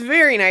 which is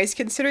very nice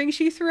considering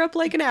she threw up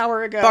like an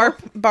hour ago.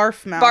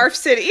 Barf mouth. Barf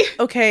City.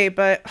 Okay,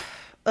 but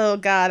oh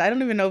god, I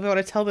don't even know if I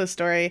want to tell this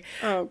story.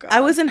 Oh god.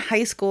 I was in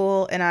high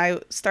school and I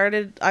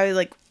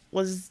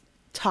was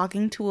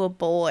talking to a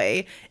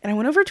boy and I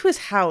went over to his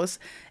house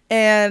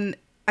and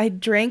I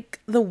drank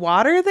the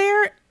water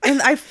there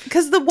and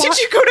because the water. Did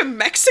you go to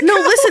Mexico? No,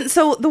 listen.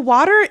 So the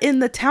water in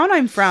the town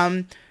I'm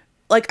from,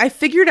 like I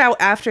figured out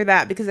after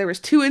that because there was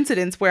 2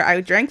 incidents where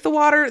I drank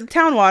the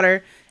town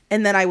water,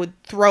 and then I would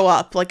throw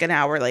up like an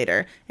hour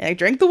later. And I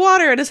drank the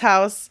water at his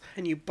house,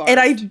 And you barfed. and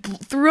I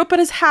threw up at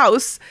his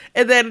house,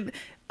 and then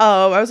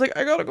I was like,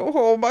 I gotta go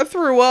home. I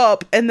threw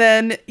up, and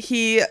then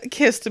he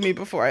kissed me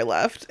before I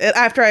left. And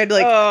after I'd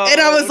like, and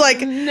I was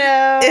like,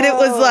 no. and it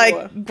was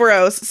like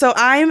gross. So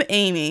I'm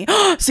Amy,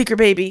 secret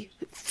baby,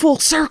 full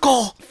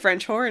circle,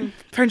 French horn.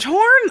 French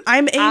horn.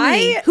 I'm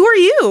Amy. I- Who are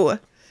you?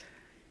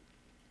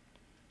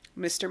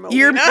 Mr. Molina.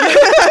 You're.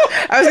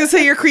 I was gonna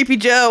say you're Creepy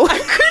Joe.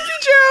 Creepy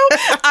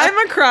Joe. I'm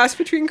a cross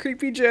between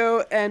Creepy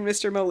Joe and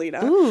Mr.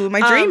 Molina. Ooh, my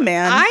dream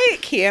man. I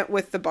can't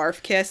with the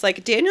barf kiss.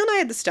 Like Daniel and I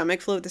had the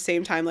stomach flu at the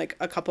same time, like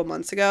a couple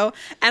months ago,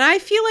 and I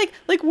feel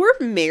like we're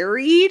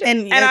married,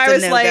 And I it's a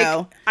was like,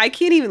 no-go. I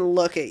can't even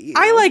look at you.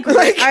 I like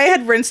I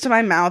had rinsed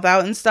my mouth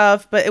out and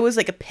stuff, but it was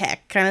like a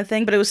peck kind of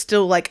thing. But it was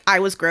still like I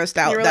was grossed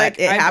out You were that like,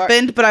 it I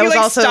happened. But I you, was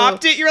like, also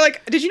stopped it. You were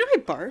like, did you know I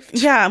barfed?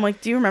 Yeah, I'm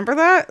like, do you remember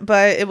that?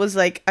 But it was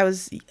like I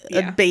was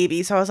Yeah. a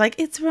baby, so I was like,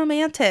 it's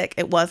romantic.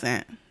 It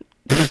wasn't.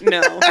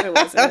 No, it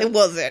wasn't. It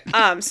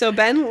wasn't. So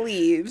Ben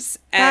leaves.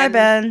 Bye, And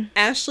Ben.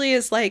 Ashley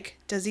is like,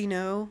 does he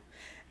know?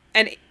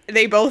 And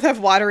they both have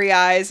watery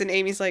eyes, and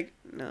Amy's like,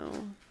 no.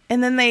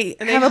 And then they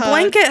And they have a hug.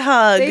 blanket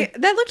hug.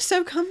 That looked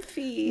so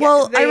comfy.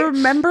 Well, I They-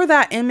 remember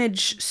that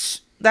image.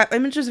 That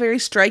image is very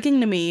striking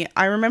to me.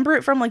 I remember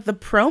it from like the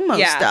promo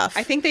stuff.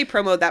 I think they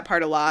promoted that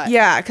part a lot.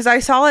 Yeah, because I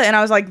saw it and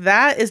I was like,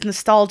 that is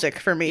nostalgic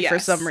for me for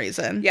Yes. some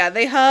reason. Yeah,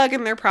 they hug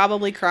and they're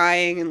probably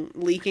crying and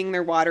leaking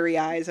their watery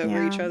eyes over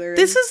Yeah. each other.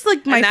 This is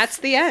like my and that's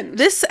the end.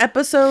 this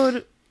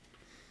episode,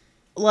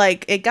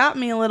 like, it got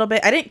me a little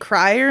bit. I didn't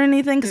cry or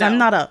anything because I'm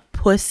No. not a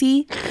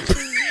pussy.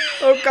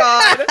 Oh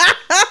God.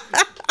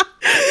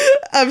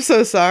 I'm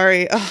so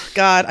sorry. Oh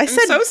God, I I'm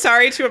said so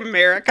sorry to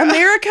America.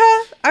 America.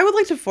 I would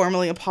like to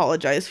formally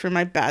apologize for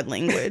my bad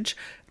language.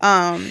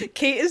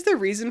 Kate is the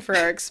reason for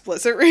our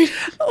explicit rating.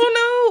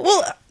 Oh no.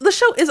 Well, the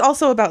show is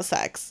also about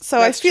sex, so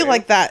That's I feel true.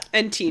 like that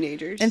And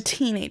teenagers. and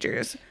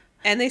teenagers.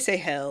 And they say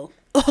hell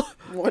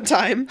one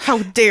time. How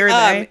dare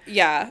they?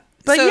 Yeah.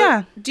 But So,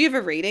 yeah. Do you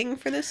have a rating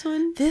for this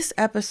one? This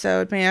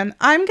episode, man,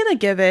 I'm gonna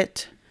give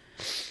it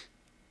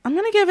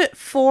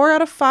 4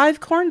 out of 5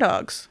 corn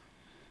dogs.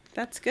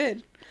 That's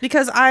good.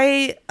 Because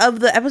of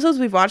the episodes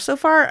we've watched so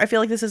far, I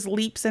feel like this is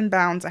leaps and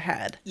bounds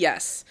ahead.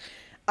 Yes.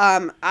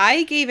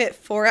 I gave it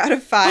 4 out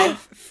of 5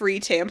 free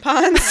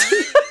tampons.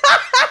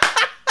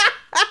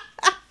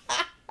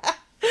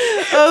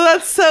 Oh,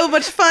 that's so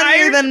much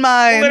funnier than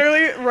mine.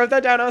 Literally wrote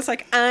that down. I was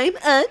like, I'm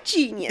a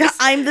genius.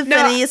 I'm the No.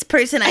 funniest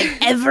person I've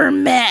ever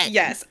met.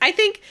 Yes. I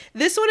think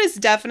this one is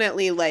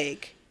definitely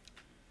like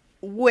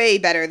way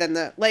better than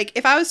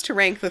if I was to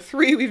rank the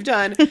 3 we've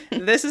done,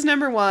 this is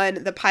number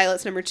 1, the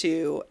pilot's number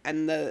 2,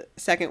 and the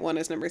second one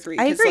is number 3.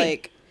 I agree.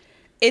 Like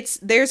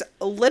there's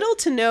little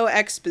to no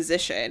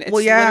exposition. It's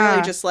Well, yeah.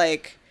 literally just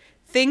like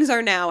things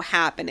are now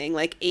happening.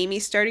 Like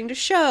Amy's starting to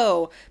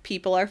show,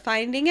 people are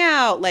finding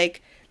out,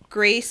 like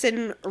Grace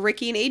and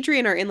Ricky and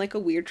Adrian are in like a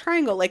weird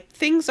triangle. Like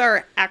things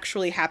are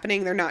actually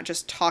happening. They're not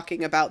just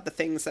talking about the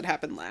things that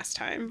happened last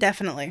time.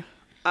 Definitely.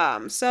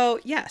 So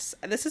yes,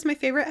 this is my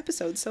favorite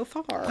episode so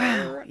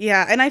far.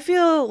 Yeah, and I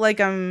feel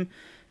like I'm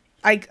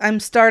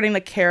starting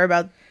to care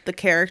about the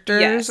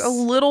characters Yes. a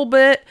little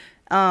bit.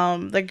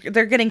 Like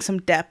they're getting some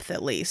depth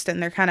at least,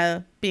 and they're kind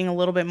of being a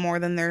little bit more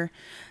than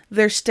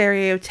their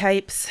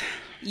stereotypes.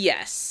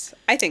 Yes,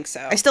 I think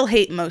so. I still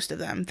hate most of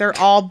them. They're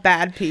all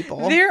bad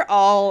people. They're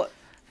all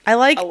I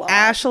like a lot.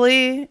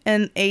 Ashley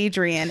and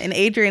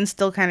Adrian's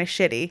still kind of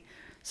shitty.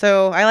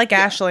 So I like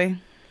Ashley.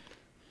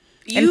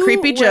 you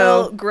Creepy will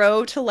Joe.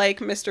 grow to like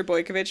Mr.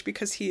 Boykovich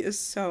because he is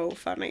so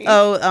funny.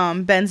 Oh,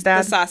 Ben's the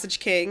dad, Sausage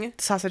King.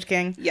 Sausage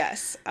King.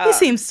 Yes, He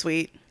seems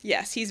sweet.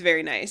 Yes, he's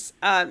very nice.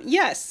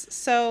 Yes,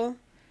 so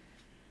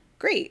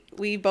great.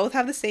 We both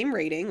have the same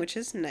rating, which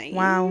is nice.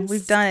 Wow,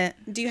 we've done it.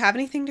 Do you have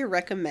anything to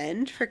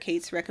recommend for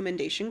Kate's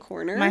recommendation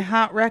corner? My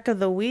hot wreck of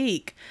the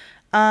week.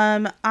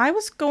 I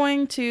was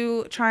going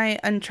to try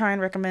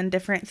and recommend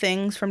different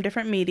things from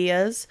different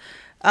medias.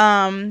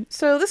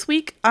 So this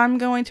week I'm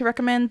going to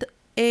recommend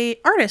a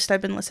artist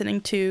I've been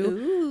listening to.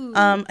 Ooh.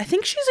 I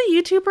think she's a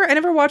YouTuber. I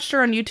never watched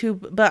her on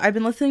YouTube, but I've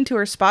been listening to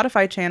her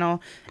Spotify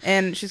channel,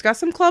 and she's got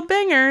some club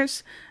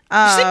bangers. You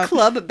said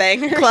club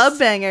bangers. Club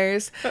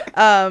bangers.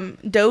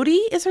 Dodie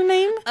is her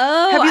name.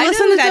 Oh, Have you I know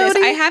listened who to that is.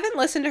 Dodie? I haven't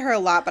listened to her a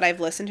lot, but I've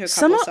listened to a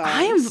couple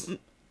songs.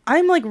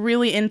 I'm like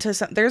really into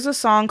some. There's a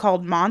song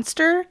called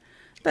Monster.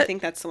 I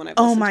think that's the one I've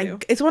Oh listened my! to.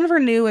 It's one of her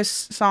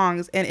newest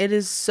songs, and it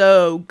is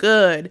so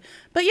good.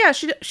 But yeah,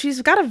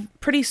 she's got a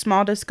pretty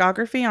small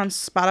discography on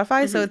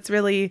Spotify, so it's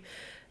really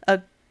a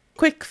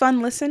quick,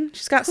 fun listen.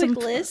 She's got some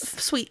Quick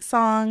list. sweet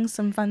songs,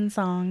 some fun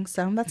songs.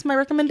 So that's my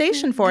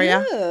recommendation for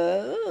you.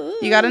 Good.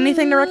 You got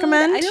anything to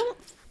recommend? I don't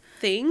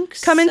think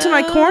Come into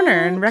my so. corner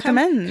and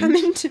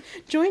recommend.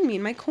 Join me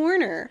in my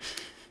corner.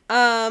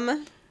 I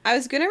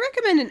was gonna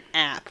recommend an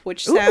app,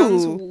 which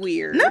sounds Ooh.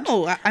 weird.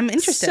 No, I'm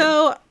interested.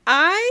 So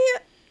I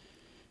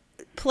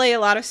play a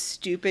lot of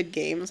stupid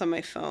games on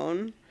my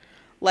phone.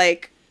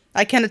 Like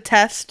I can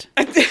attest.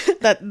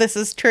 that this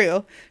is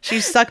true. She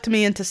sucked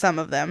me into some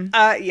of them.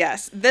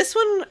 Yes. This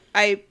one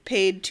I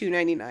paid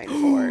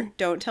 $2.99 for.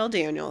 Don't tell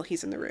Daniel.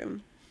 He's in the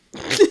room.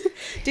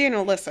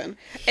 Daniel, listen.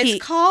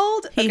 It's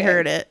called... He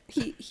heard it.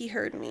 He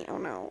heard me. Oh,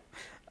 no.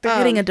 They're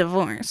getting a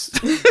divorce.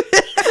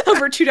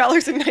 Over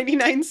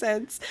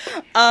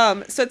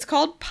 $2.99. So it's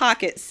called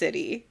Pocket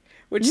City,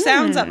 which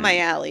sounds up my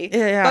alley.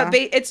 Yeah. But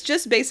it's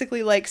just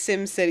basically like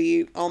Sim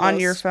City almost. On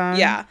your phone?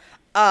 Yeah.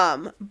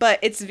 But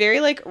it's very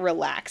like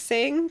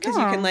relaxing because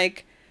you can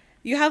like,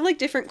 you have like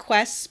different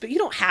quests, but you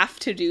don't have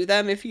to do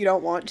them if you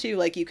don't want to.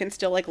 Like you can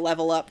still like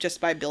level up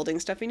just by building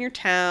stuff in your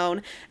town.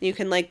 And you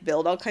can like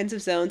build all kinds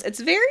of zones. It's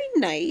very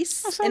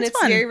nice. And it's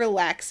fun. very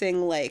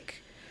relaxing.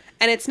 Like,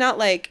 and it's not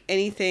like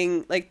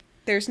anything like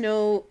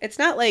it's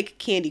not like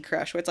Candy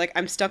Crush where it's like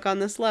I'm stuck on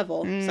this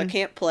level so I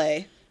can't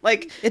play.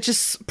 Like It's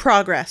just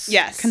progress.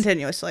 Yes.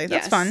 Continuously.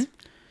 That's Yes. fun.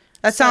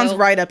 That sounds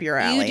right up your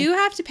alley. You do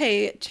have to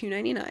pay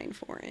 $2.99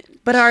 for it.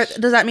 But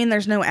does that mean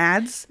there's no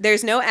ads?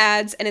 There's no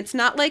ads, and it's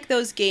not like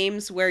those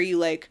games where you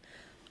like,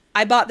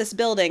 I bought this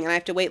building and I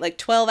have to wait like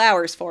 12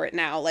 hours for it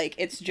now. Like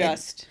it's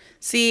just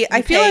See,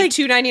 I feel like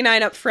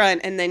 $2.99 up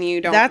front, and then you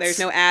don't. There's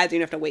no ads. You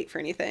don't have to wait for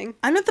anything.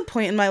 I'm at the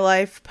point in my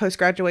life post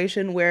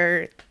graduation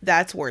where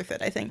that's worth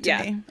it. I think to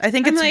me, I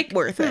think it's like,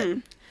 worth it.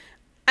 And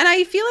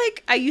I feel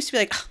like I used to be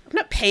like, I'm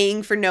not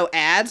paying for no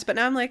ads, but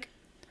now I'm like,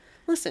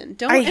 listen,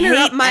 don't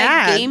interrupt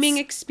my gaming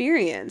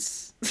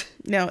experience.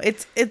 No,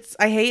 it's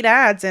I hate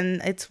ads,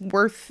 and it's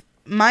worth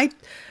my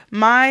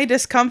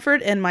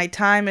discomfort, and my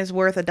time is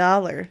worth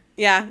 $1.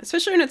 Yeah,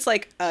 especially when it's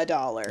like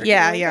 $1.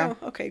 Yeah, like, yeah.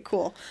 Oh, okay,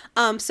 cool.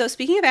 So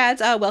speaking of ads,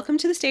 welcome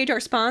to the stage,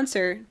 our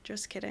sponsor.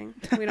 Just kidding.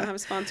 We don't have a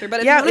sponsor. But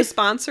if you want to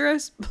sponsor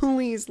us,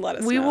 please let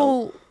us know. We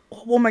will.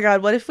 Oh my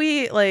God, what if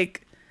we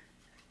like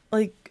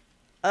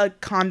a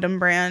condom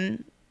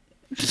brand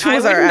I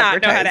would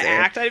not know how to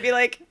act. I'd be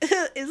like,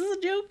 is this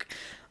a joke?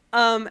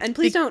 And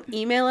please don't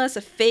email us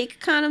a fake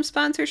condom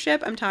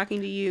sponsorship. I'm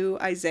talking to you,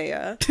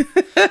 Isaiah.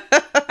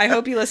 I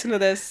hope you listen to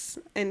this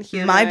and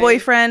hear my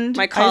boyfriend,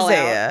 my call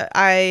Isaiah.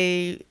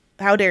 out.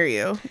 How dare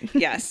you?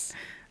 Yes.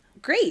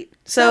 Great.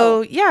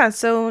 So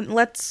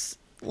let's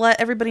let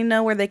everybody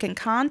know where they can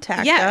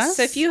contact us. Yes.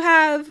 So if you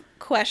have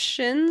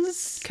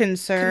questions,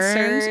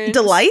 concerns,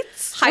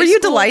 delights, were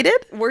you delighted?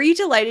 Were you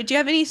delighted? Do you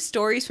have any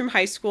stories from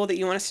high school that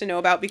you want us to know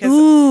about? Because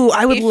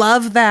I would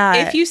love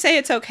that. If you say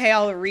it's okay,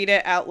 I'll read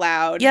it out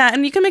loud. Yeah,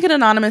 and you can make it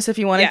anonymous if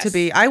you want it to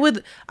be.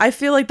 I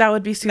feel like that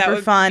would be super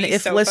fun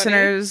if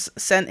listeners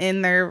sent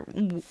in their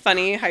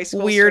funny high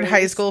school weird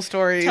stories. high school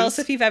stories. Tell us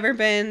if you've ever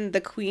been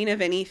the queen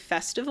of any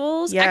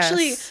festivals. Yes.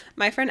 Actually,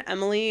 my friend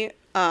Emily,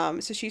 so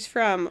she's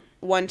from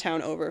one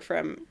town over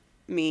from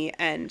me,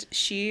 and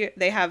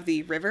they have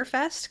the River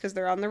Fest because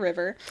they're on the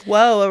river.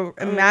 Whoa,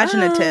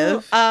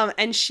 imaginative.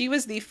 And she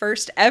was the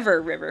first ever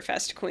River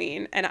Fest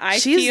queen, and I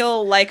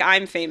feel like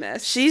I'm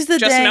famous. She's the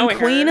dang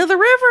queen of the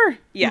river.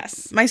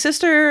 Yes. My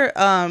sister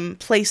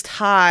placed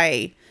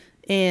high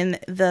in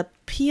the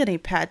peony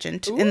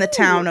pageant in the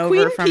town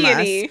over from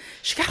Peony. us.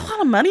 She got a lot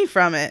of money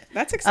from it.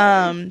 That's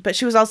exciting. But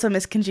she was also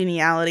Miss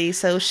Congeniality,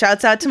 so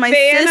shouts out to my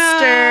Vanna!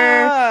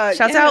 sister.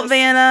 Shouts out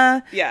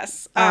Vanna.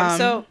 Yes.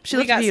 So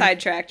we got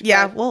sidetracked.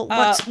 Yeah. Well,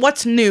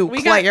 what's new,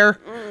 Claire?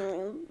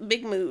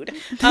 Big mood.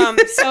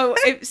 So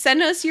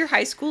send us your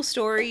high school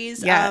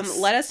stories. Yes.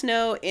 Let us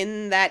know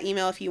in that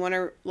email if you want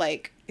to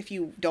if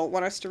you don't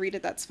want us to read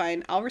it, that's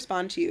fine. I'll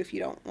respond to you if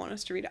you don't want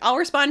us to read it. I'll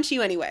respond to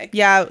you anyway.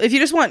 Yeah, if you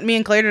just want me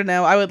and Claire to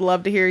know, I would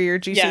love to hear your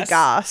juicy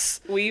goss.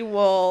 We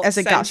will as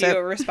a send gossip. you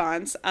a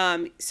response.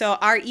 So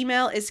our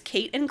email is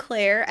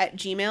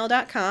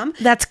kateandclaire@gmail.com.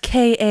 That's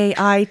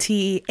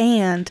KAIT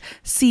and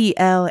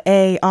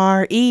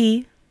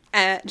CLARE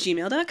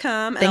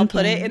 @gmail.com, and I'll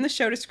put it in the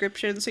show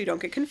description so you don't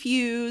get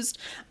confused.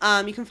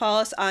 You can follow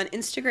us on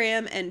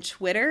Instagram and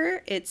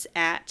Twitter. It's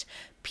at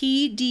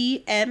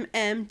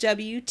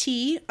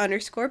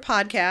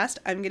PDMMWT_podcast.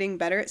 I'm getting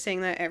better at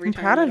saying that every time.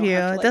 I'm proud of you.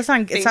 It does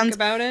sound. It sounds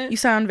about it. You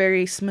sound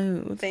very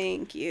smooth.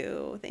 Thank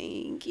you.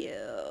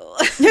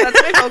 That's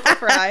my vocal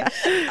fry.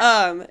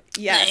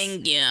 Yes.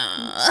 Thank you.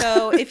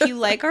 So if you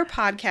like our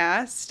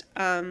podcast,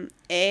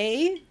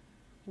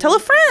 tell a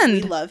friend.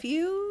 We love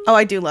you. Oh,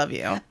 I do love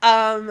you.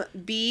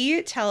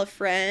 B, tell a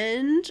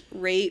friend,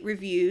 rate,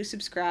 review,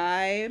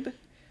 subscribe.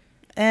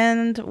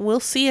 And we'll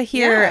see you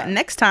here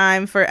next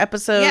time for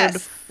episode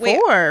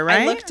 4,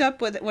 right? I looked up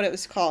what it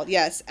was called.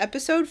 Yes,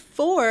 episode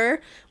 4,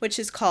 which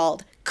is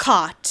called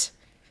Caught.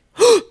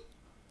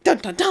 Dun,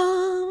 dun,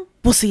 dun.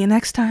 We'll see you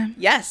next time.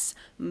 Yes.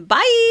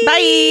 Bye.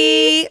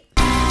 Bye.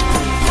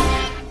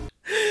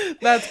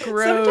 That's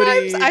grody.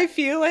 Sometimes I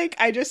feel like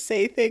I just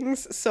say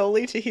things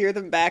solely to hear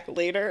them back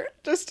later.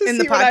 Just to in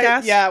see the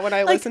podcast? when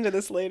I listen to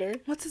this later.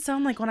 What's it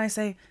sound like when I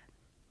say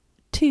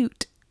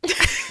toot?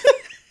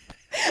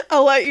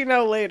 I'll let you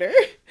know later.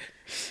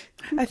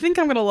 I think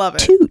I'm going to love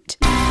it. Toot.